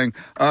enjoying,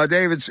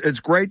 Dave, it's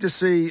great to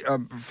see,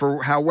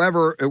 for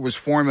however it was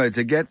formulated,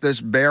 to get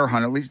this bear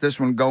hunt, at least this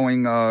one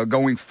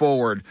going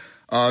forward,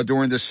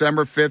 during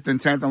December 5th and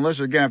 10th. Unless,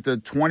 again, if the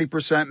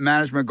 20%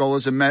 management goal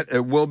isn't met,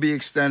 it will be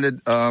extended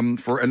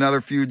for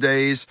another few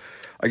days,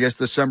 I guess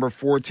December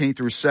 14th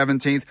through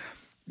 17th.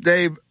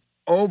 Dave,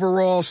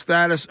 overall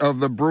status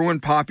of the Bruin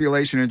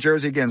population in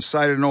Jersey, again,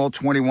 cited in all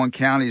 21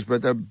 counties,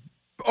 but the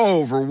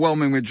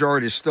overwhelming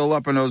majority is still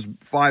up in those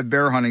 5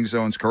 bear hunting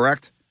zones,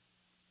 correct?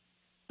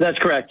 That's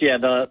correct, yeah.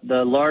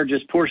 The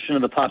largest portion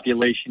of the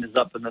population is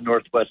up in the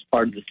northwest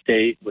part of the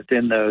state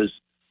within those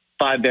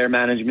 5 bear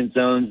management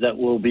zones that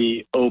will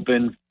be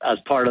open as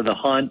part of the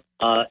hunt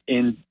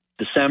in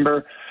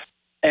December.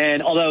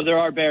 And although there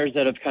are bears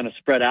that have kind of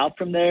spread out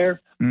from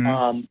there,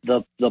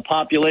 the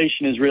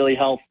population is really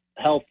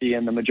healthy,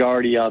 and the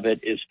majority of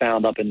it is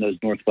found up in those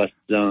northwest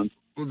zones.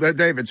 Well,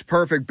 Dave, it's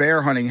perfect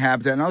bear hunting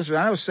habitat. And also,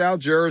 I know South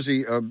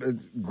Jersey,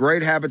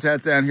 great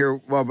habitat down here.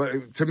 Well,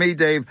 but to me,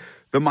 Dave,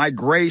 the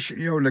migration,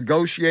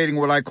 negotiating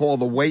what I call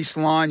the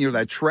waistline,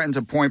 that Trenton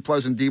to Point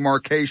Pleasant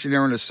demarcation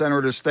there in the center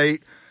of the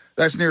state,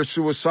 that's near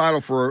suicidal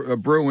for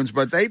Bruins.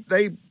 But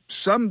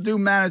some do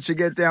manage to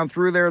get down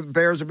through there.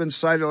 Bears have been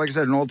sighted, like I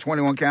said, in all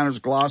 21 counties.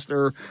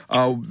 Gloucester,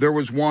 there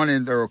was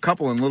there were a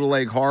couple in Little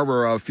Lake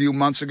Harbor a few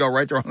months ago,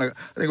 right there on I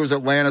think it was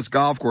Atlantis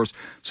Golf Course.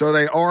 So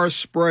they are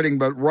spreading,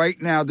 but right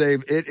now,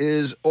 Dave, it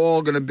is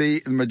all going to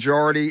be the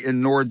majority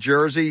in North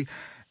Jersey.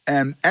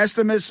 And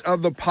estimates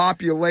of the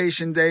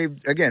population, Dave,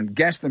 again,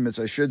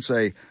 guesstimates, I should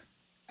say,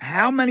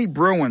 how many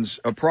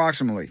Bruins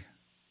approximately?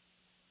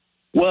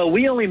 Well,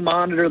 we only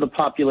monitor the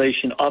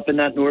population up in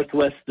that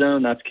northwest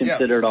zone. That's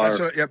considered our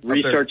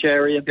research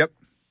area.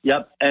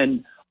 Yep.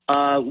 And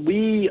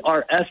we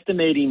are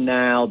estimating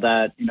now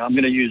that I'm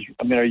going to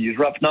use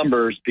rough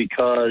numbers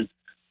because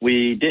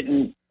we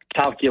didn't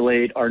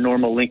calculate our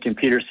normal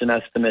Lincoln-Peterson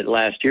estimate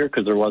last year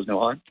because there was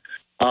no hunt.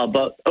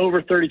 But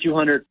over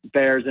 3,200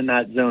 bears in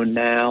that zone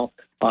now.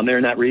 They're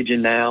in that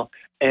region now,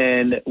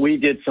 and we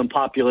did some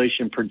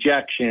population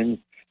projections,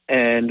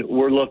 and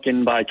we're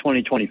looking by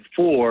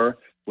 2024.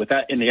 With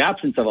that, in the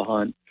absence of a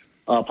hunt,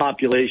 a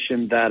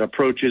population that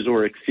approaches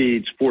or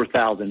exceeds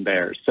 4,000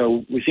 bears.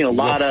 So we've seen a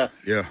lot of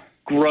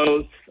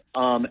growth,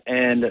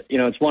 and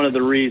it's one of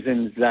the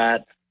reasons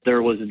that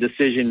there was a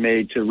decision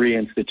made to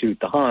reinstitute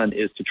the hunt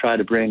is to try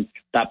to bring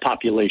that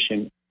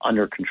population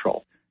under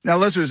control. Now,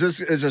 listeners, this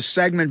is a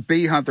segment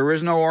B hunt. There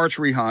is no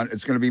archery hunt.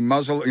 It's going to be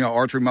muzzle,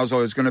 archery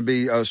muzzle. It's going to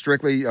be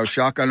strictly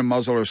shotgun and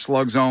muzzle or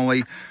slugs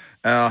only.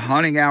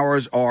 Hunting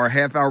hours are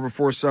half hour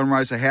before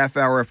sunrise, a half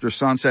hour after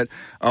sunset.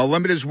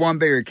 Limit is 1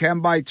 bear. You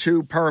can buy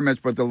 2 permits,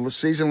 but the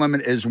season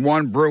limit is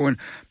 1 Bruin.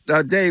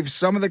 Dave,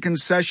 some of the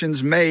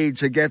concessions made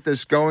to get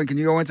this going, can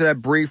you go into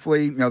that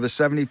briefly? The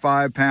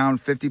 75-pound,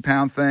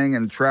 50-pound thing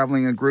and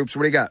traveling in groups.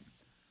 What do you got?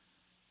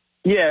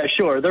 Yeah,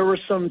 sure. There were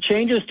some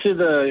changes to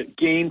the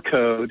game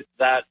code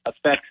that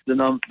affects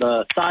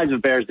the size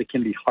of bears that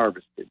can be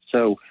harvested.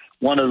 So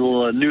one of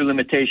the new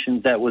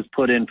limitations that was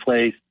put in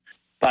place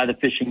by the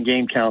Fish and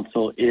Game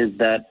Council is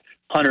that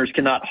hunters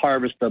cannot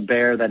harvest a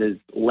bear that is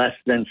less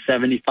than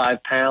 75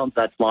 pounds,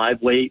 that's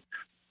live weight,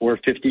 or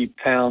 50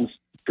 pounds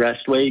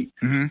dressed weight.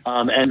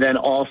 And then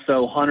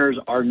also hunters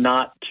are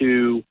not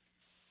to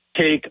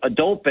take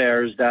adult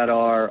bears that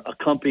are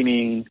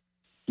accompanying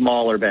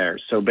smaller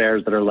bears, so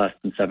bears that are less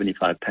than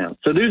 75 pounds.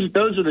 So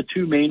those are the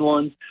 2 main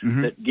ones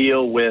that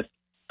deal with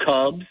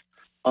cubs.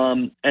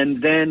 And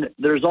then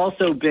there's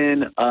also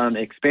been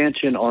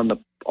expansion on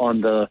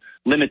the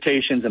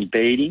limitations and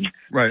baiting.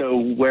 Right. So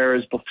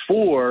whereas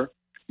before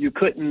you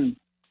couldn't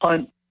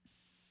hunt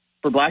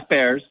for black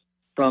bears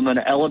from an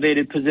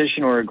elevated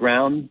position or a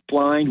ground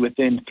blind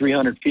within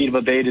 300 feet of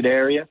a baited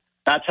area,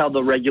 that's how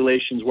the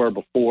regulations were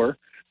before.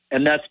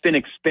 And that's been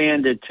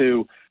expanded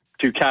to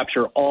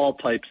capture all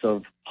types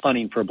of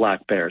hunting for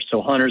black bears.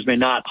 So hunters may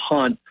not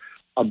hunt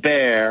a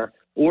bear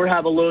or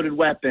have a loaded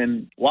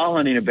weapon while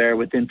hunting a bear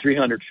within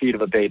 300 feet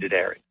of a baited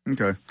area.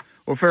 Okay.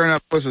 Well, fair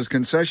enough. Listen,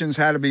 concessions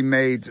had to be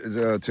made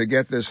to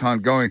get this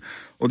hunt going.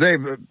 Well,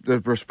 Dave, the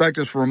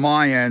perspectives from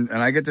my end,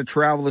 and I get to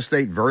travel the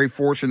state, very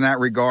fortunate in that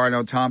regard. I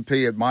know Tom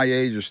P. at my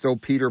age is still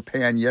Peter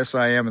Pan. Yes,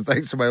 I am. And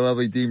thanks to my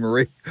lovely Dee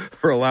Marie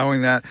for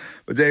allowing that.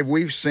 But, Dave,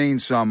 we've seen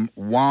some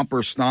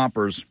whomper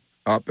stompers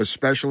up,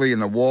 especially in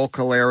the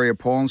Wallkill area,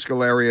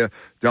 Paulinskill area,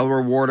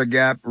 Delaware Water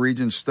Gap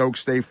region, Stoke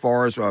State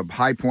Forest,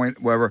 High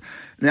Point, whatever.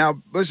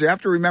 Now, listen, you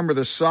have to remember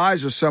the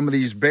size of some of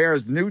these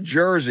bears. New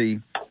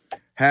Jersey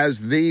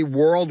has the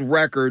world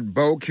record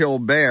bow kill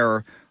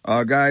bear.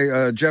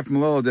 Jeff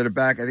Malillo did it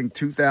back, I think,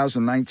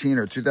 2019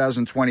 or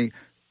 2020.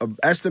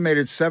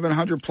 Estimated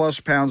 700-plus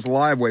pounds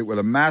live weight with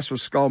a massive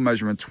skull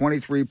measurement,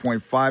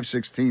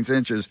 23.516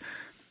 inches.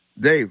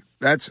 Dave,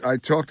 I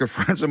talked to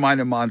friends of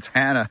mine in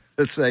Montana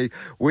that say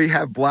we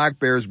have black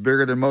bears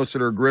bigger than most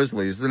of their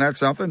grizzlies. Isn't that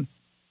something?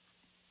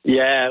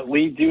 Yeah,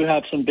 we do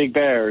have some big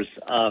bears,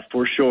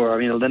 for sure. I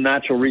mean, the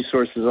natural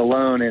resources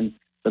alone in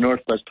the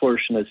northwest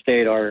portion of the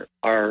state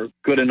are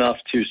good enough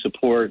to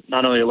support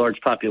not only a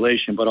large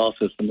population, but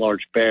also some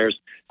large bears.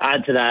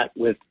 Add to that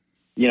with,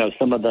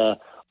 some of the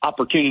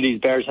opportunities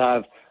bears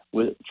have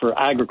for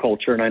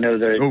agriculture, and I know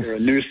they're a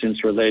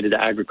nuisance related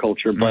to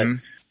agriculture, but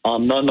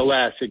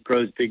nonetheless, it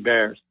grows big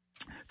bears.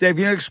 Dave,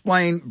 can you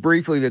explain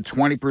briefly the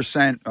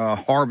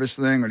 20% harvest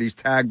thing or these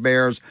tag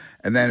bears,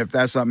 and then if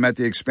that's not met,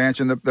 the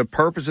expansion? The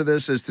purpose of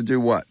this is to do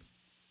what?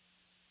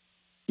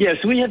 Yes,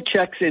 we have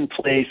checks in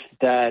place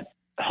that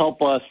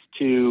help us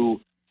to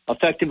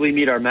effectively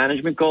meet our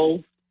management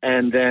goals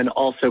and then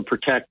also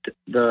protect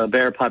the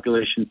bear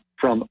population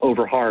from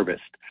overharvest.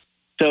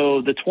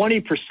 So the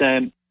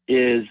 20%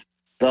 is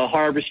the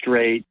harvest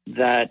rate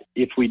that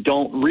if we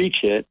don't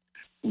reach it,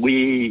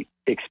 we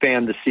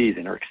expand the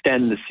season or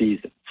extend the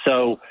season.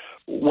 So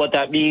what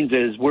that means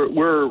is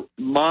we're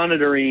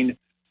monitoring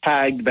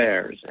tagged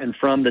bears, and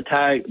from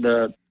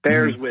the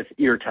bears with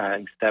ear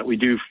tags that we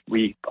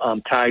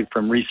tag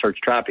from research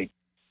trapping,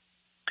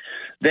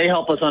 they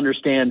help us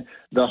understand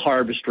the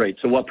harvest rate.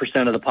 So what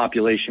percent of the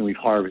population we've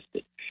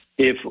harvested.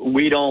 If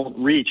we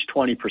don't reach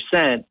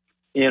 20%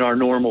 in our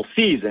normal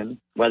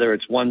season, whether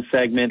it's one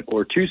segment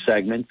or two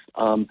segments,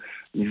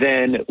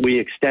 then we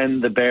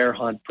extend the bear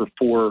hunt for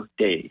 4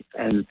 days.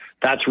 And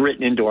that's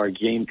written into our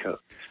game code.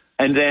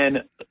 And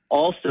then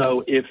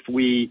also, if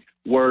we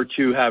were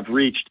to have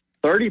reached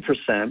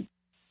 30%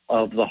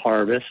 of the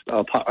harvest,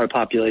 our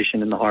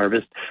population in the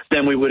harvest,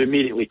 then we would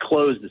immediately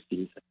close the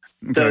season.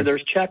 Okay. So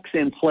there's checks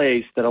in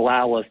place that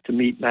allow us to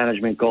meet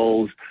management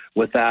goals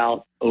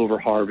without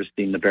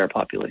over-harvesting the bear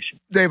population.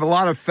 Dave, a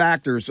lot of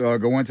factors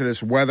go into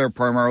this weather,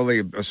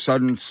 primarily a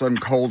sudden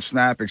cold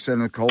snap,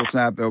 extended cold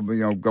snap. They'll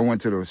go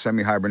into the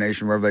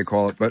semi-hibernation, whatever they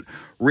call it. But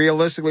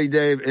realistically,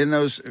 Dave, in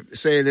those,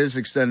 say it is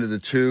extended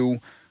to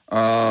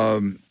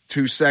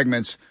two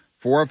segments,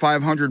 400 or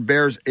 500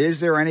 bears, is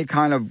there any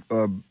kind of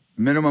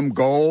minimum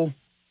goal?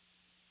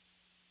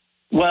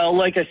 Well,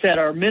 like I said,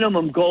 our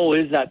minimum goal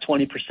is that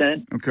 20%.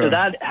 Okay. So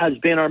that has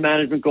been our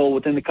management goal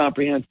within the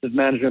comprehensive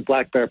management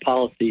black bear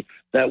policy,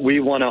 that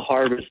we want to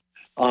harvest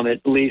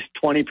at least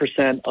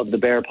 20% of the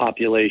bear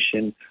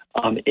population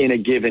in a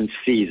given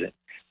season.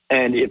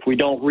 And if we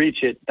don't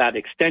reach it, that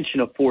extension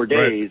of 4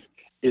 days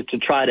is to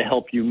try to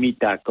help you meet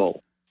that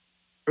goal.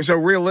 So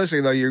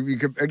realistically, though, you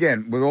could,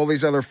 again, with all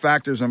these other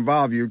factors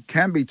involved, you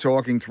can be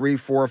talking 300,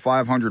 400,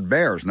 500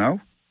 bears,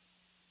 no?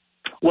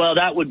 Well,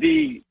 that would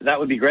be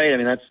great. I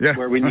mean, that's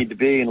where we need to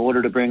be in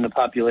order to bring the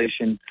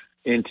population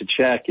into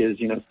check, is,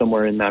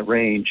 somewhere in that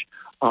range.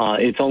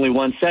 It's only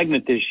one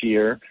segment this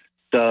year,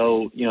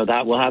 so,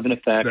 that will have an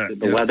effect.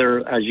 The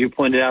weather, as you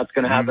pointed out, is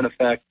going to have an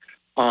effect.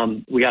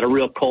 We got a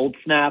real cold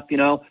snap,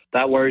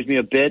 that worries me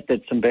a bit,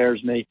 that some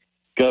bears may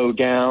go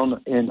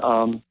down and,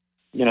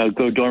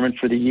 go dormant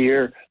for the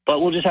year. But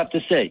we'll just have to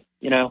see.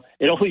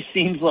 It always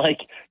seems like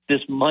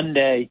this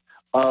Monday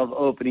of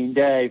opening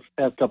day for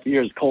the past couple of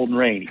years, cold and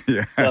rainy.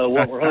 Yeah. So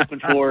what we're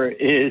hoping for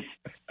is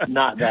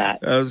not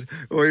that.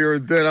 Well, you were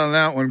dead on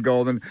that one,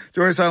 Golden.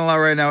 Joining us on the line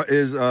right now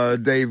is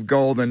Dave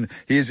Golden.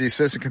 He's the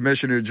Assistant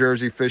Commissioner of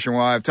Jersey Fish and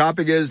Wildlife.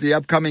 Topic is the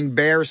upcoming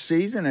bear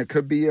season. It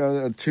could be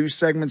a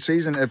two-segment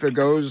season if it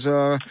goes,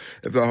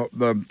 if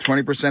the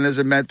 20%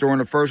 isn't met during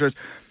the first race.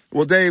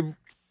 Well, Dave,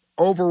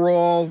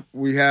 overall,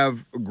 we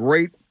have a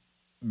great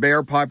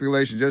bear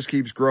population, just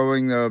keeps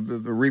growing.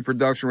 The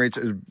reproduction rates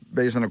is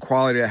based on the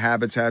quality of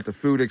habitat, the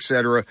food,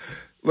 etc.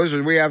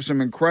 Listen, we have some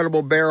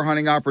incredible bear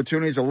hunting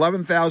opportunities.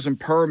 11,000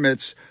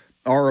 permits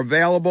are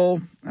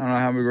available. I don't know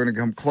how we're going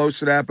to come close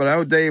to that, but I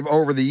know, Dave,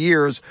 over the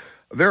years,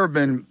 there have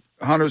been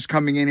hunters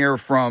coming in here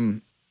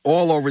from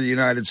all over the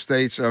United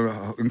States,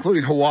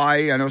 including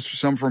Hawaii. I know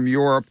some from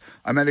Europe.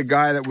 I met a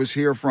guy that was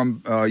here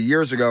from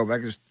years ago,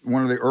 back as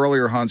one of the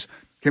earlier hunts,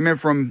 came in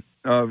from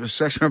a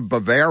section of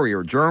Bavaria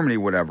or Germany,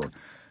 whatever.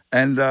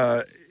 And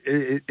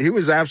he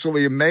was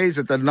absolutely amazed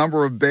at the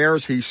number of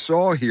bears he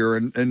saw here.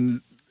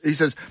 And he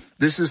says,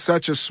 this is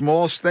such a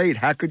small state.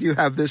 How could you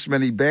have this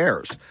many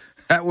bears?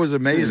 That was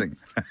amazing.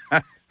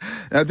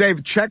 Now,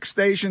 Dave, check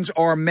stations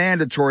are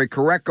mandatory,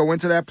 correct? Go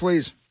into that,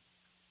 please.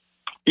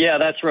 Yeah,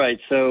 that's right.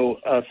 So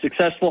a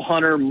successful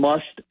hunter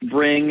must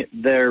bring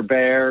their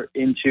bear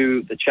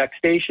into the check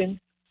station.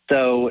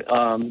 So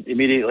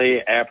immediately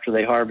after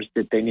they harvest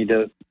it, they need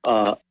to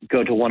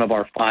go to one of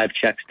our 5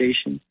 check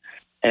stations.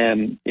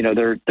 And,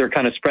 they're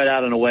kind of spread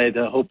out in a way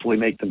to hopefully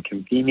make them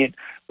convenient.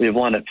 We have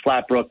one at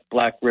Flatbrook,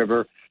 Black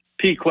River,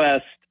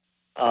 Pequest,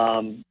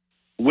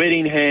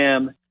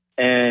 Whittingham,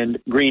 and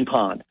Green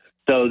Pond.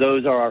 So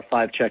those are our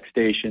 5 check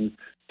stations.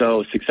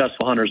 So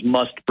successful hunters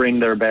must bring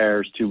their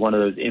bears to one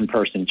of those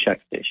in-person check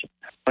stations.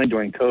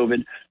 During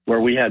COVID, where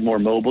we had more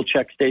mobile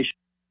check stations,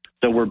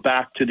 so we're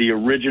back to the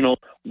original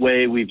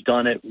way we've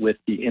done it with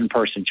the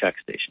in-person check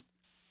station.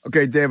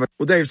 Okay, David.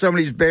 Well, Dave, some of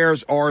these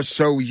bears are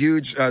so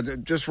huge.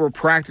 Just for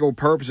practical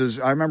purposes,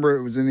 I remember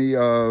it was in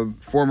the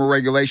former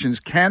regulations.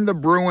 Can the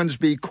Bruins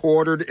be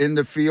quartered in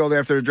the field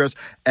after they're dressed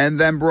and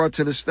then brought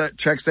to the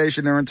check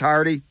station in their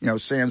entirety?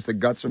 sans the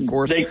guts, of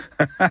course.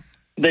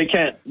 They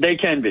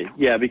can be,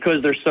 yeah,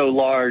 because they're so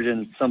large,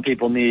 and some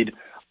people need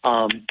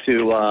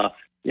to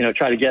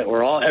try to get,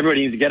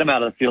 everybody needs to get them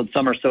out of the field.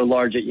 Some are so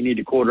large that you need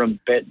to quarter them,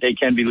 but they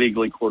can be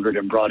legally quartered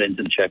and brought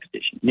into the check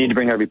station. You need to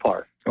bring every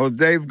part. Well,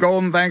 Dave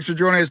Golden, thanks for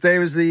joining us.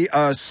 Dave is the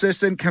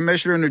Assistant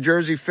Commissioner of New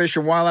Jersey Fish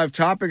and Wildlife.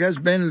 Topic has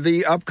been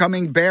the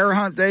upcoming bear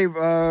hunt. Dave,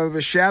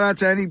 a shout out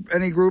to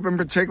any group in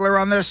particular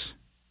on this?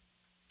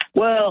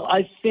 Well,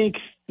 I think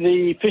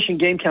the Fish and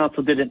Game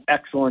Council did an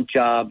excellent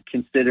job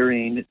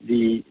considering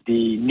the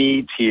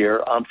needs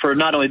here for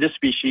not only this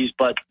species,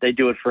 but they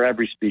do it for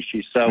every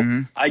species. So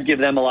I give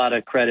them a lot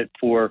of credit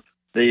for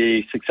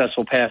the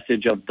successful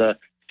passage of the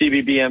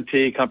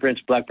CBBMP,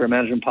 Comprehensive Black Bear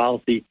Management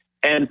Policy,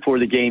 and for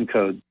the game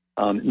code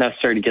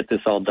necessary to get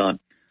this all done.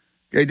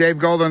 Okay, Dave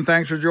Golden,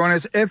 thanks for joining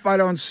us. If I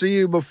don't see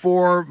you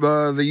before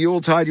the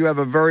Yuletide, you have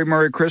a very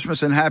Merry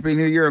Christmas and Happy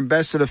New Year, and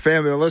best to the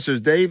family of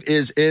listeners. Dave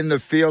is in the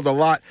field a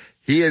lot.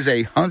 He is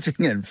a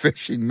hunting and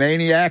fishing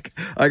maniac.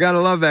 I got to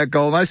love that,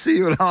 Golden. I see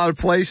you in a lot of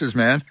places,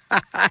 man.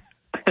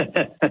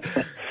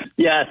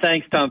 Yeah,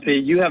 thanks, Tom P.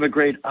 You have a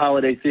great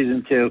holiday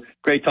season, too.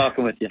 Great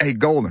talking with you. Hey,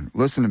 Golden,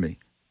 listen to me.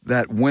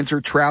 That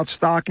winter trout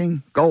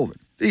stocking, Golden,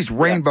 these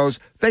rainbows,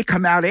 they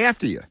come out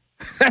after you.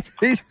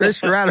 These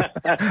fish are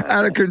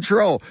out of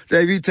control.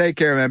 Dave, you take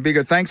care, man. Be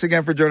good. Thanks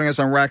again for joining us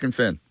on Rack and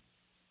Fin.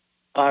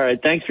 All right.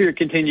 Thanks for your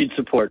continued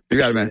support. You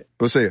got it, man.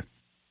 We'll see you.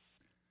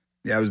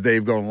 Yeah, it was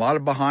Dave Golden. A lot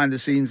of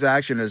behind-the-scenes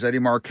action, as Eddie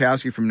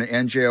Markowski from the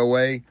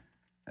NJOA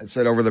had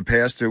said over the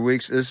past 2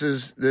 weeks. This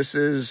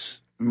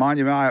is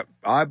monumental.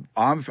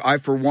 I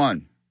for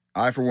one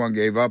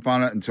gave up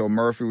on it until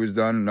Murphy was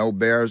done. No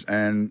bears,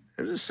 and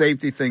it was a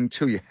safety thing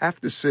too. You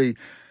have to see,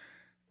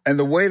 and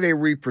the way they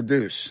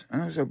reproduce.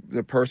 There's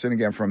the person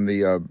again from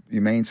the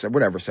humane,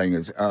 whatever saying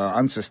is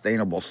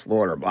unsustainable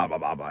slaughter. Blah blah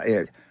blah blah.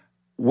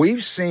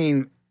 We've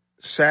seen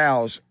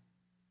sows.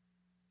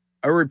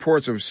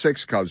 Reports of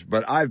 6 cubs,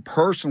 but I've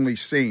personally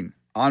seen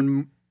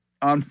on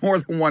more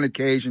than one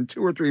occasion,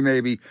 2 or 3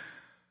 maybe,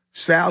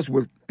 sows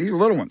with these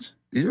little ones.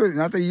 These are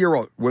not the year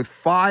old with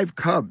 5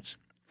 cubs.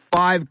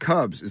 5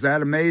 cubs. Is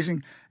that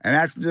amazing? And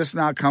that's just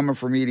not coming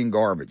from eating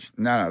garbage.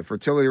 No, the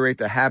fertility rate,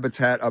 the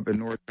habitat up in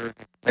North Jersey,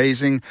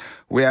 amazing.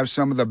 We have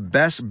some of the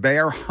best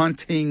bear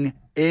hunting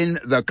in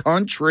the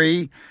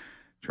country.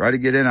 Try to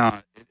get in on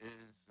it.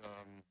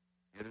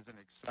 It is an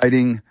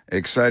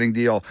exciting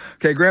deal.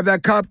 Okay, grab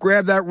that cup,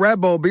 grab that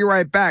Red Bull. Be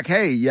right back.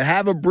 Hey, you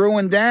have a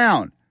brewing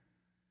down.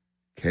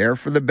 Care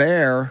for the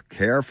bear.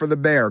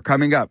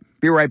 Coming up.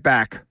 Be right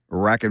back.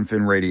 Rack and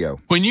Fin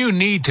Radio. When you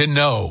need to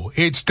know,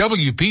 it's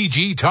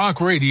WPG Talk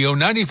Radio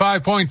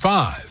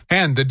 95.5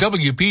 and the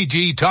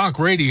WPG Talk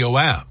Radio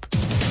app.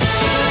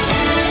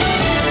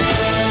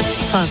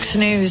 Fox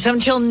News.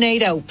 Until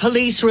NATO,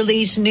 police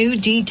release new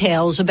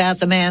details about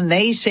the man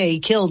they say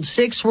killed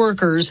 6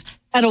 workers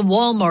at a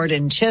Walmart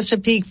in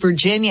Chesapeake,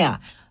 Virginia.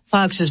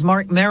 Fox's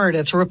Mark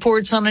Meredith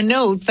reports on a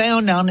note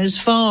found on his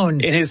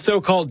phone. In his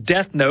so-called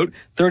death note,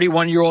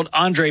 31-year-old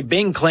Andre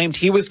Bing claimed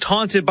he was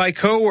taunted by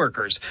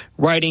coworkers,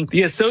 writing,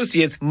 "The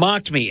associates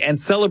mocked me and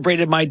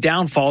celebrated my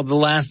downfall the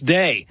last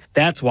day.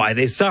 That's why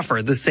they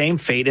suffer the same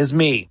fate as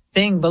me."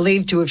 Bing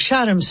believed to have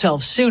shot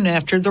himself soon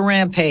after the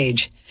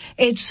rampage.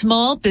 It's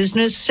Small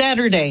Business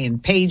Saturday,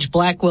 and Paige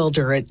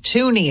Blackwilder at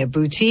Toonie, a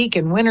boutique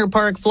in Winter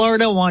Park,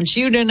 Florida, wants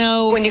you to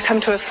know. When you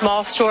come to a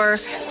small store,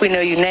 we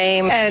know your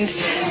name, and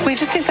we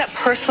just think that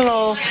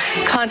personal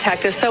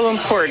contact is so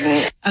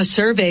important. A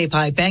survey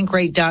by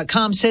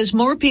Bankrate.com says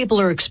more people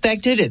are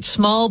expected at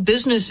small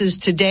businesses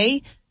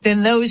today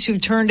than those who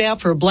turned out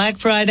for Black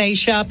Friday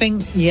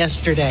shopping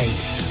yesterday.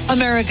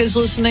 America's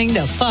listening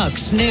to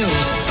Fox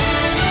News.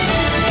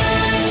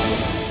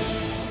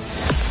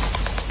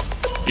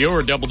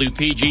 Your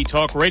WPG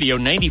Talk Radio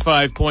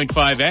 95.5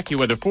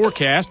 AccuWeather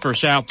forecast for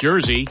South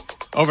Jersey.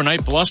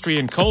 Overnight blustery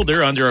and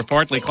colder under a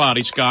partly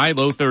cloudy sky,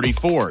 low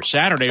 34.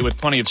 Saturday with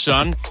plenty of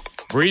sun,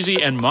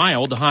 breezy and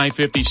mild, high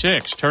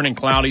 56. Turning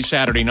cloudy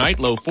Saturday night,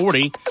 low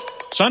 40.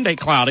 Sunday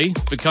cloudy,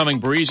 becoming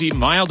breezy,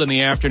 mild in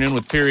the afternoon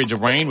with periods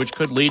of rain, which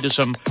could lead to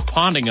some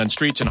ponding on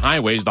streets and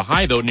highways. The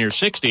high, though, near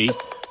 60.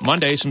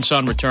 Monday, some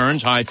sun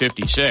returns, high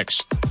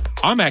 56.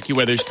 I'm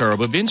AccuWeather's Tara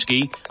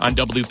Babinski on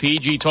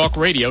WPG Talk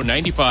Radio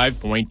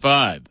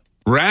 95.5.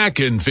 Rack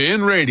and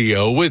Fin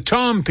Radio with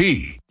Tom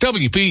P.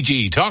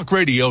 WPG Talk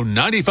Radio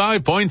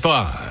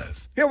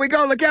 95.5. Here we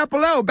go. Look out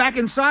below. Back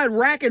inside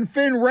Rack and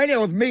Fin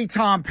Radio with me,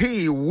 Tom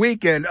P.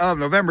 Weekend of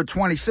November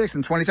 26th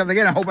and 27th.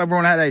 Again, I hope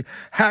everyone had a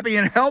happy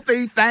and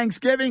healthy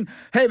Thanksgiving.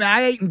 Hey, man,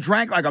 I ate and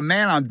drank like a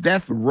man on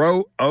death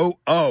row.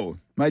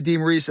 My Dee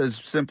Marie says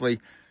simply,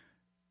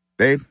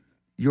 babe,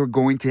 you're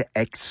going to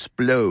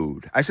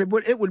explode. I said,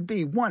 well, it would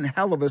be one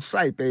hell of a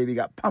sight, baby. You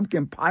got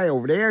pumpkin pie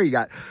over there. You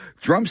got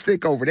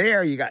drumstick over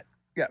there. You got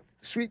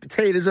sweet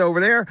potatoes over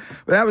there.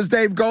 Well, that was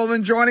Dave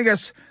Golden joining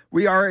us.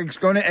 We are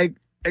going to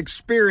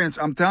experience,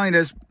 I'm telling you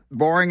this,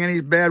 barring any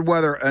bad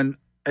weather, an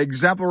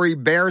exemplary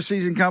bear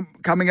season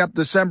coming up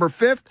December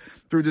 5th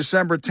through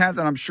December 10th,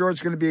 and I'm sure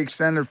it's going to be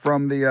extended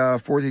from the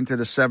 14th to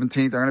the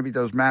 17th. They're going to be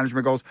those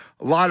management goals.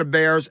 A lot of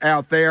bears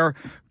out there.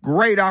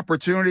 Great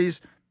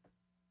opportunities.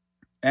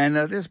 And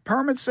this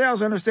permit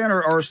sales, I understand,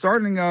 are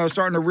starting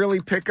to really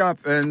pick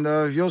up, and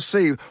you'll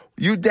see.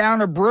 You down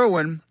a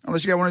Bruin,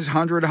 unless you got one of these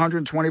 100,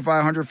 125,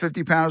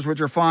 150 pounders, which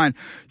are fine.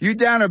 You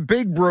down a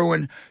big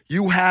Bruin,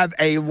 you have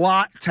a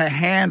lot to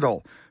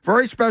handle.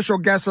 Very special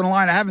guest on the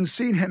line. I haven't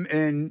seen him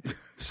in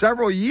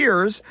several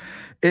years.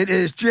 It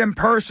is Jim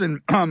Person,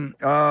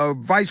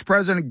 Vice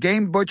President,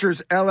 Game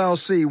Butchers,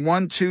 LLC,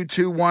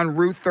 1221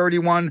 Route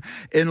 31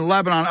 in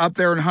Lebanon, up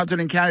there in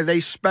Hunterdon County. They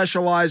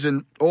specialize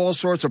in all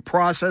sorts of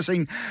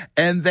processing,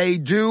 and they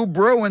do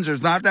Bruins.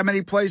 There's not that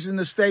many places in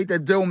the state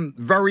that do them.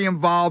 Very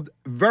involved,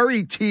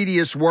 very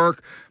tedious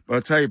work. But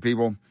I'll tell you,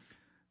 people,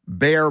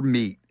 bear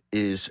meat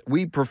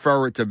we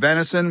prefer it to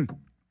venison.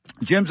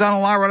 Jim's on the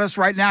line with us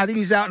right now. I think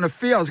he's out in the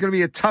field. It's going to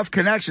be a tough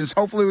connection.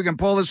 So hopefully we can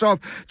pull this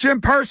off.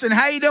 Jim Person,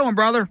 how you doing,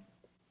 brother?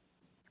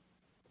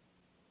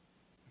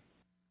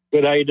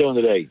 Good. How you doing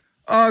today?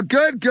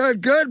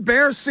 Good.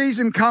 Bear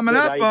season coming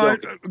up.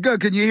 Good.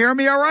 Can you hear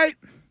me all right?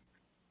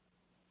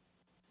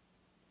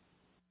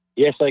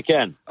 Yes, I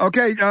can.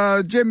 Okay,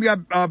 Jim, you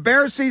got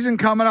bear season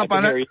coming up.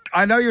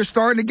 I know you're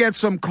starting to get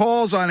some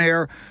calls on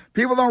here.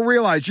 People don't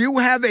realize you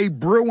have a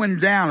Bruin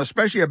down,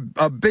 especially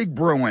a big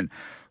Bruin,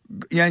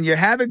 and you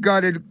have it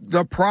gutted.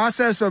 The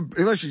process of,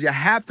 listen, you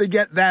have to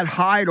get that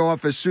hide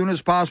off as soon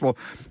as possible.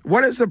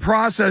 What is the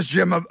process,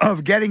 Jim,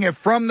 of getting it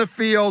from the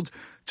field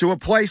to a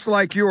place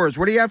like yours?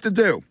 What do you have to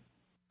do?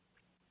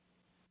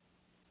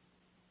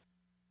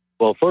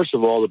 Well, first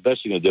of all, the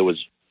best thing to do is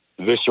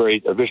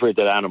eviscerate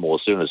that animal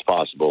as soon as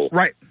possible.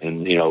 Right.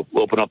 And,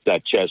 open up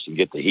that chest and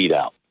get the heat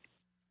out.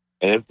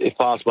 And if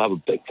possible, have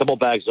a couple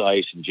bags of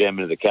ice and jam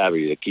into the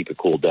cavity to keep it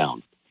cooled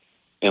down.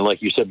 And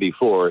like you said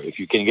before, if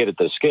you can get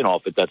the skin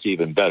off it, that's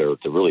even better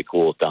to really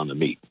cool it down the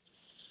meat.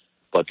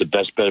 But the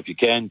best bet, if you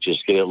can,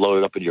 just get it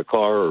loaded up in your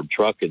car or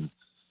truck and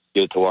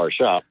get it to our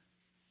shop.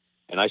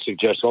 And I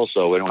suggest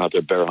also, anyone out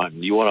there bear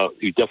hunting, you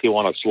definitely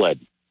want a sled,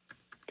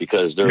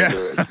 because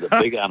they're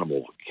a big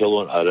animal.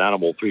 Killing an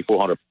animal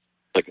 300-400,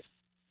 it's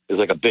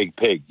like a big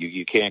pig.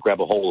 You can't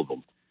grab a hold of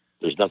them.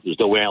 There's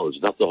no antlers,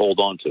 nothing to hold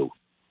on to.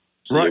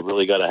 So you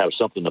really got to have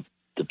something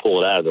to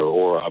pull it out of there,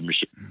 or a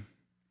machine,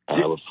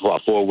 a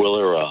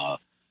four-wheeler,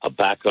 a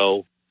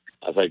backhoe.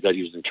 I've got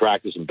using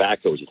tractors and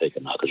backhoes to take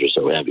them out because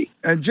they're so heavy.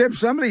 And Jim,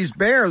 some of these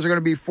bears are going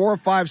to be 400,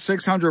 500,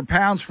 600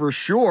 pounds for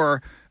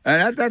sure.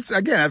 And that's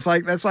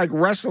like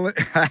wrestling.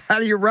 How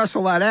do you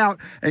wrestle that out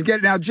and get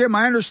it? Now, Jim,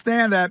 I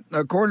understand that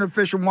according to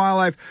Fish and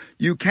Wildlife,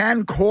 you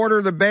can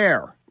quarter the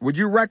bear. Would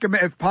you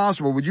recommend, if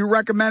possible,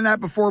 that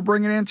before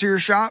bringing it into your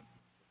shop?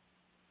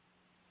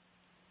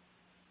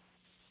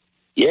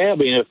 Yeah, I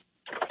mean,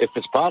 if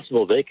it's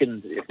possible,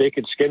 if they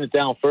can skin it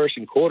down first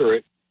and quarter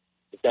it.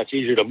 If that's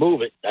easier to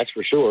move it, that's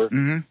for sure.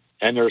 Mm-hmm.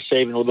 And they're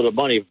saving a little bit of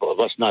money of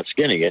us not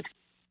skinning it.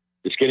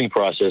 The skinning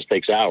process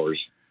takes hours,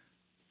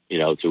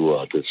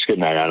 to skin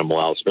that animal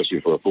out,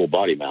 especially for a full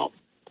body mount.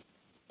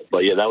 But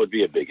yeah, that would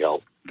be a big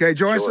help. Okay,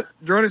 join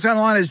us on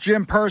the line is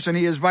Jim Person.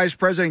 He is Vice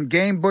President,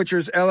 Game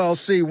Butchers,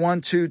 LLC,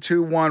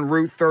 1221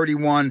 Route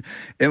 31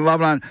 in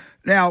Lebanon.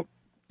 Now,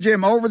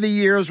 Jim, over the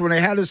years when they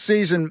had a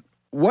season,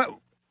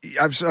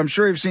 I'm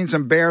sure you've seen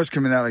some bears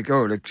come in that they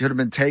could have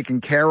been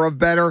taken care of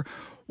better.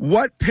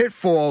 What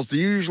pitfalls do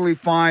you usually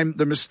find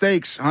the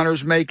mistakes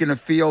hunters make in the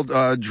field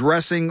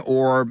dressing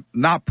or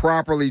not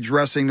properly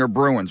dressing their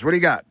Bruins? What do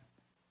you got?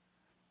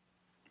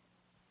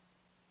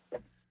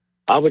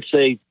 I would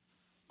say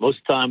most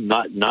of the time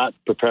not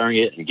preparing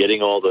it and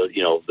getting all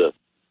the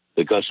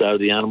guts out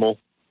of the animal.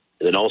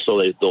 And then also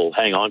they'll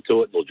hang on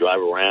to it. They'll drive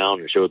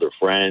around and show their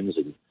friends,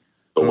 and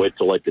they'll wait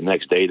till the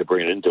next day to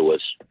bring it into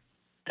us.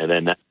 And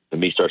then the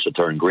meat starts to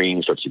turn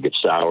green, starts to get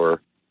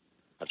sour.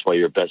 That's why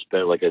your best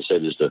bet, like I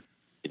said, is to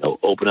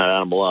open that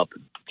animal up,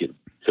 and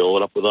fill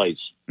it up with ice,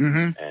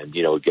 and,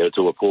 get it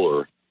to a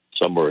cooler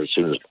somewhere as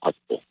soon as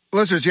possible.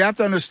 Listeners, you have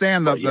to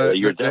understand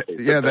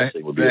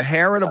the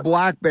hair of the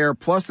black bear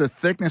plus the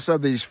thickness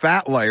of these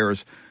fat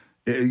layers.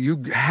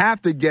 You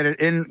have to get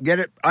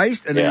it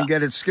iced, and then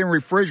get it skin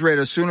refrigerated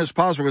as soon as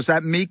possible, because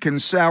that meat can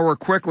sour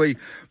quickly.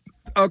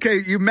 Okay,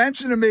 you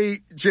mentioned to me,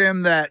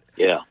 Jim, that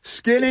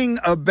skinning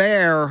a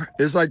bear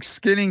is like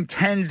skinning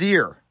 10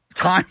 deer,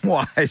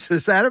 time-wise.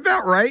 Is that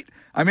about right?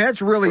 I mean,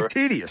 that's really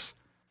tedious.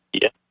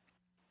 Yeah.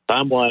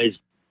 Time-wise,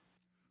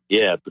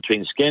 yeah,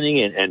 between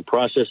skinning and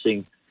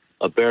processing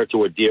a bear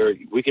to a deer,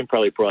 we can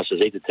probably process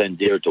 8 to 10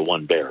 deer to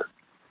one bear,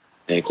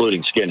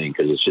 including skinning,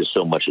 because it's just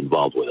so much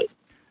involved with it.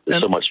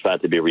 There's so much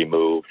fat to be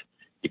removed.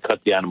 You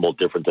cut the animal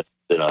different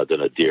than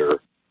a deer.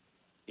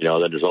 You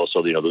know, then there's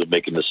also,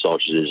 making the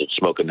sausages and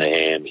smoking the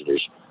hams.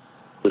 There's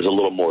a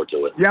little more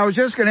to it. Yeah, I was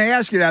just going to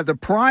ask you that. The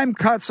prime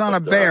cuts on a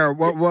bear,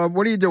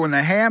 what are you doing?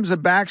 The hams, the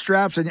back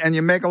straps, and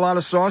you make a lot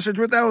of sausage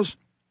with those?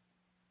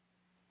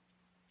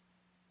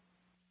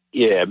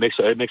 Yeah, it makes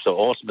an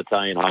awesome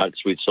Italian hot,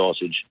 sweet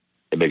sausage.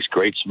 It makes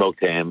great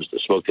smoked hams. The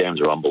smoked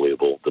hams are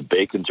unbelievable. The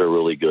bacons are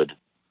really good.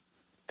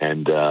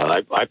 And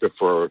I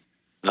prefer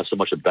not so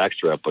much a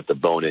backstrap, but the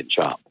bone-in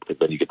chop, because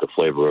then you get the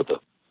flavor of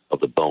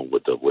the bone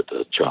with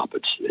the chop.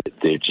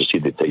 They just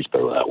seem to taste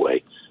better that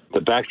way. The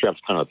backstrap's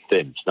kind of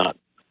thin. It's not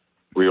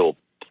real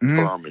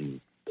firm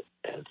and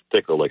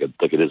thicker like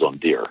it is on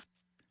deer.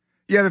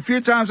 Yeah, the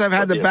few times I've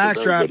had the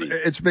backstrap,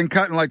 it's been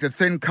cutting like the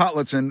thin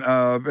cutlets and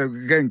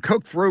getting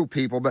cooked through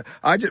people. But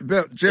I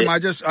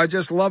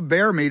just love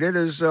bear meat. It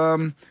is.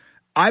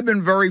 I've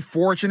been very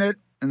fortunate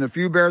in the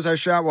few bears I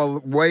shot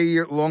while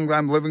long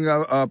time living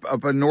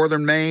up in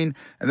northern Maine,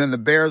 and then the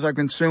bears I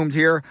consumed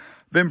here.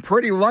 Been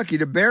pretty lucky.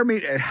 The bear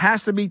meat, it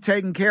has to be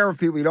taken care of,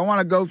 people. You don't want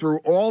to go through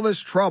all this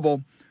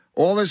trouble,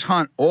 all this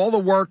hunt, all the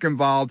work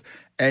involved,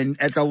 and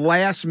at the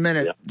last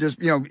minute, just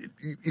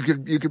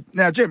you could.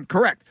 Now, Jim,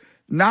 correct.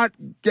 Not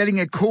getting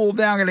it cooled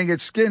down, getting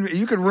it skinned,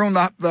 you could ruin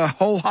the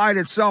whole hide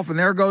itself, and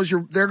there goes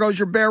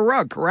your bear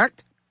rug,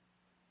 correct?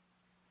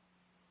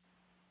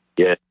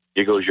 Yeah,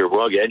 here goes your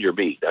rug and your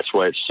meat. That's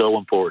why it's so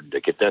important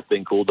to get that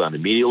thing cooled down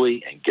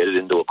immediately and get it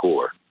into a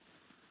cooler.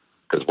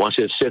 Because once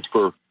it sits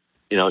for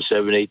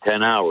 7, 8,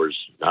 10 hours,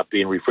 not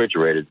being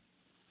refrigerated,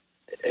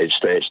 it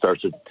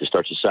starts to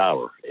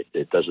sour.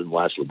 It doesn't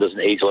last. It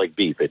doesn't age like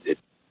beef.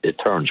 It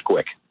turns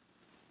quick.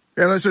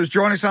 Yeah, listeners,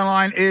 joining us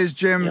online is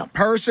Jim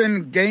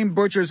Person, Game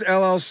Butchers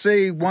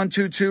LLC,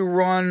 122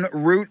 Run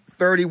Route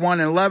 31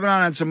 in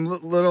Lebanon, and some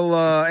little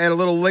add a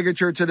little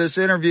ligature to this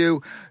interview.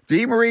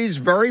 Dee Marie's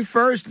very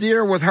first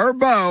deer with her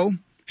bow.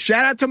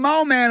 Shout out to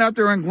Mo Man up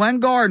there in Glen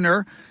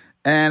Gardner.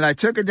 And I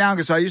took it down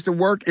because I used to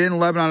work in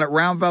Lebanon at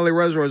Round Valley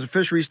Reservoir as a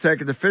fisheries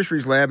tech at the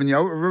fisheries lab, and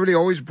everybody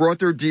always brought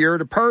their deer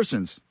to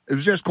Persons. It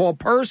was just called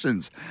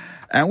Persons.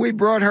 And we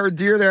brought her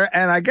deer there,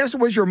 and I guess it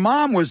was your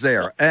mom was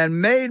there,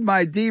 and made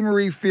my Dee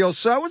Marie feel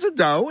so. It was a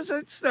doe,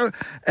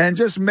 and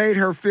just made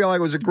her feel like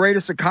it was the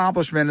greatest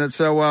accomplishment. And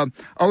so,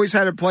 always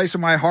had a place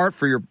in my heart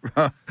for your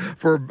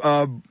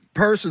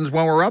Persons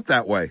when we're up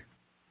that way.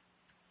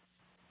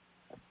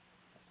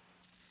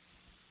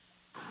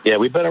 Yeah,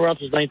 we've been around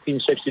since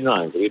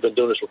 1969. We've been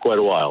doing this for quite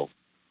a while,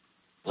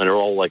 and they're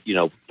all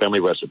family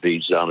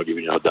recipes down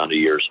to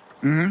years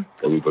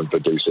that we've been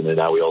producing. And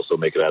now we also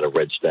make it out of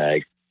red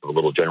stag. A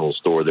little general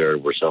store there.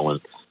 We're selling,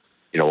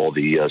 all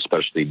the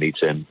specialty meats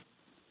in.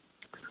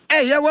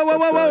 Hey,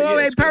 whoa,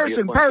 hey,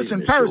 person. We're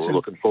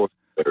looking forward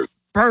to it.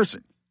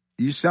 Person.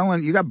 You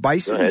got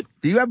bison? Go ahead.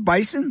 Do you have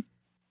bison?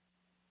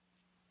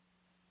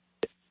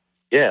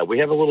 Yeah, we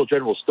have a little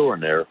general store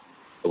in there.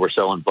 We're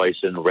selling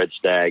bison, red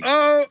stag.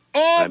 I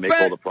make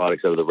all the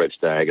products out of the red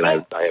stag, and I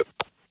have.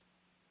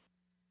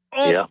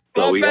 All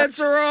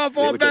bets are off.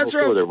 All bets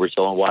are off. We're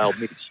selling wild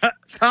meats.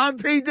 Tom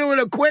P. doing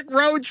a quick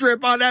road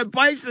trip on that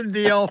bison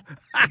deal.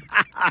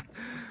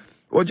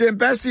 Well, Jim,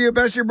 best to you,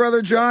 best to your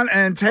brother John,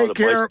 and take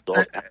care.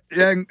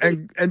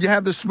 And you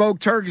have the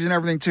smoked turkeys and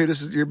everything too.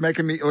 You're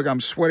making me look.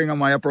 I'm sweating on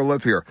my upper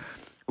lip here,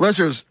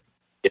 listeners.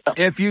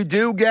 If you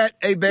do get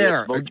a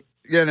bear, smoked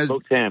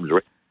hams.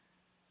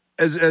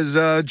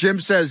 As Jim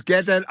says,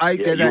 get that ice.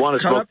 Yeah, you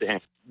want to smoke the ham.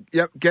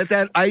 Yep, get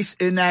that ice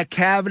in that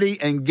cavity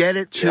and get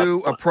it to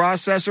a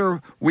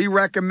processor. We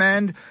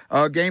recommend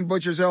Game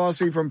Butchers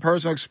LLC from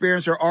personal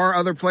experience. There are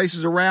other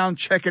places around.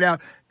 Check it out.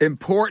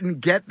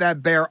 Important, get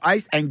that bear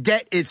iced and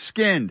get it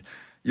skinned.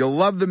 You'll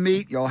love the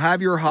meat. You'll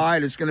have your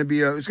hide. It's going to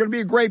be a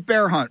great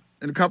bear hunt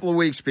in a couple of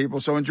weeks, people.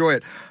 So enjoy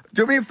it.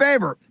 Do me a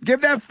favor.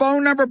 Give that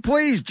phone number,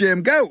 please,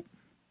 Jim. Go.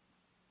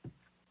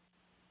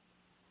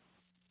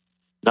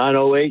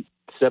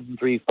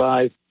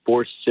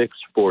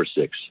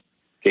 908-735-4646.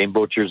 Game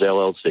Butchers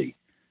LLC.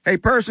 Hey,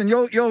 person,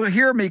 you'll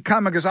hear me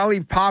coming because I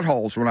leave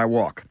potholes when I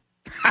walk.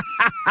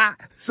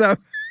 So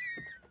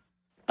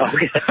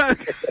I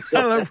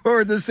look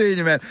forward to seeing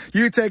you, man.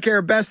 You take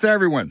care. Best to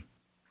everyone.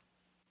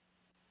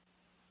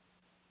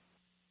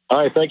 All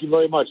right. Thank you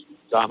very much,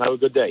 Tom. Have a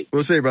good day.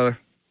 We'll see you, brother.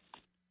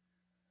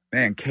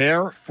 Man,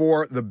 care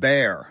for the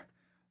bear.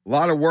 A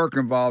lot of work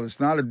involved. It's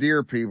not a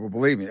deer, people.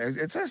 Believe me.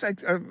 It's just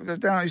like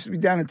I used to be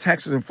down in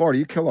Texas and Florida.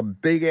 You kill a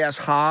big-ass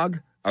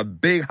hog. A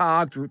big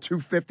hog,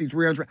 250,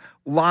 300,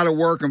 a lot of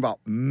work involved.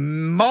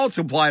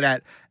 Multiply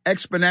that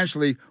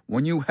exponentially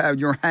when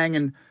you're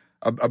hanging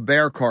a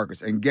bear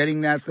carcass and getting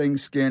that thing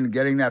skinned,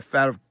 getting that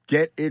fat,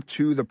 get it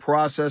to the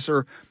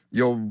processor.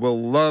 Will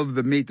love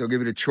the meat. They'll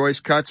give you the choice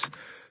cuts.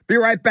 Be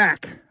right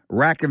back.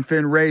 Rack and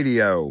Fin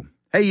Radio.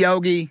 Hey,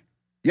 Yogi.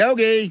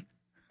 Yogi.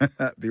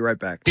 Be right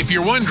back. If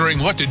you're wondering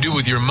what to do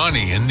with your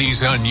money in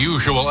these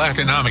unusual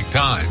economic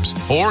times,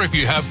 or if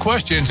you have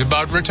questions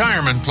about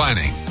retirement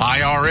planning,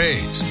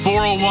 IRAs,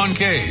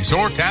 401ks,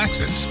 or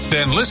taxes,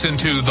 then listen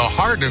to The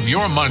Heart of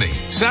Your Money,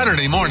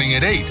 Saturday morning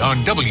at 8 on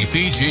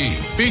WPG,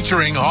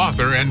 featuring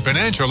author and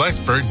financial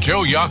expert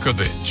Joe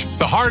Yakovich.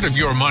 The Heart of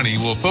Your Money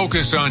will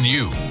focus on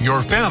you, your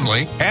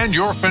family, and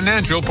your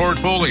financial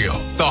portfolio.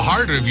 The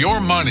Heart of Your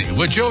Money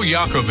with Joe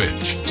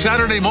Yakovich,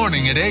 Saturday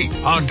morning at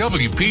 8 on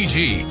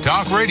WPG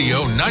Talk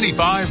Radio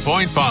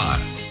 95.5.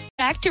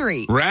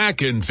 Factory.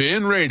 Rack and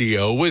Fin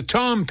Radio with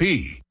Tom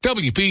P.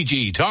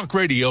 WPG Talk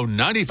Radio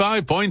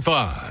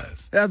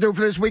 95.5. That'll do it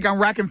for this week on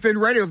Rack and Fin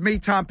Radio with me,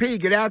 Tom P.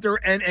 Get out there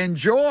and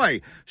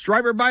enjoy.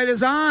 Striper Bite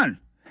is on.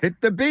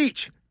 Hit the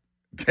beach.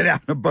 Get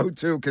out in the boat,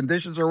 too.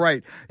 Conditions are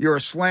right. You're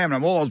slamming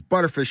them. All those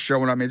butterfish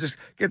showing up. I mean, just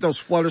get those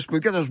flutter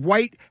spoons. Get those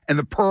white and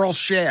the pearl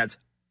shads.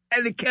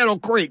 And the kettle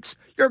creeks.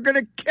 You're going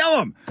to kill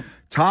them.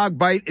 Tog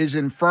Bite is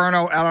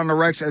Inferno out on the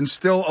wrecks and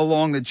still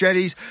along the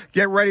jetties.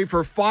 Get ready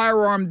for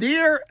Firearm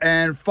Deer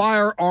and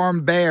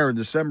Firearm Bear,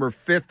 December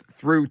 5th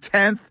through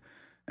 10th.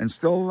 And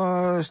still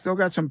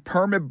got some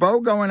permit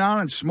bow going on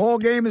and small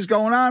game is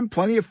going on.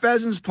 Plenty of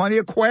pheasants, plenty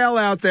of quail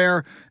out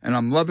there. And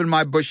I'm loving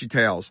my bushy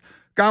tails.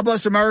 God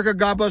bless America.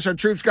 God bless our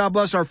troops. God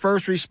bless our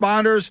first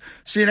responders.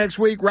 See you next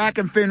week, Rack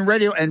and Fin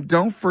Radio. And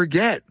don't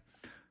forget,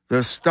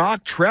 the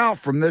stock trout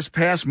from this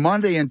past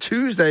Monday and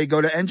Tuesday,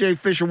 go to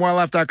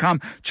njfishandwildlife.com.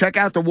 Check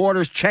out the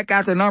waters. Check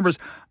out the numbers.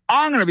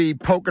 I'm going to be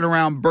poking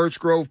around Birch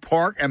Grove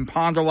Park and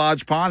Pond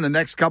Lodge Pond the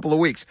next couple of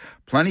weeks.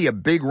 Plenty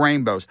of big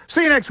rainbows.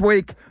 See you next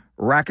week.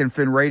 Rack and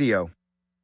Fin Radio.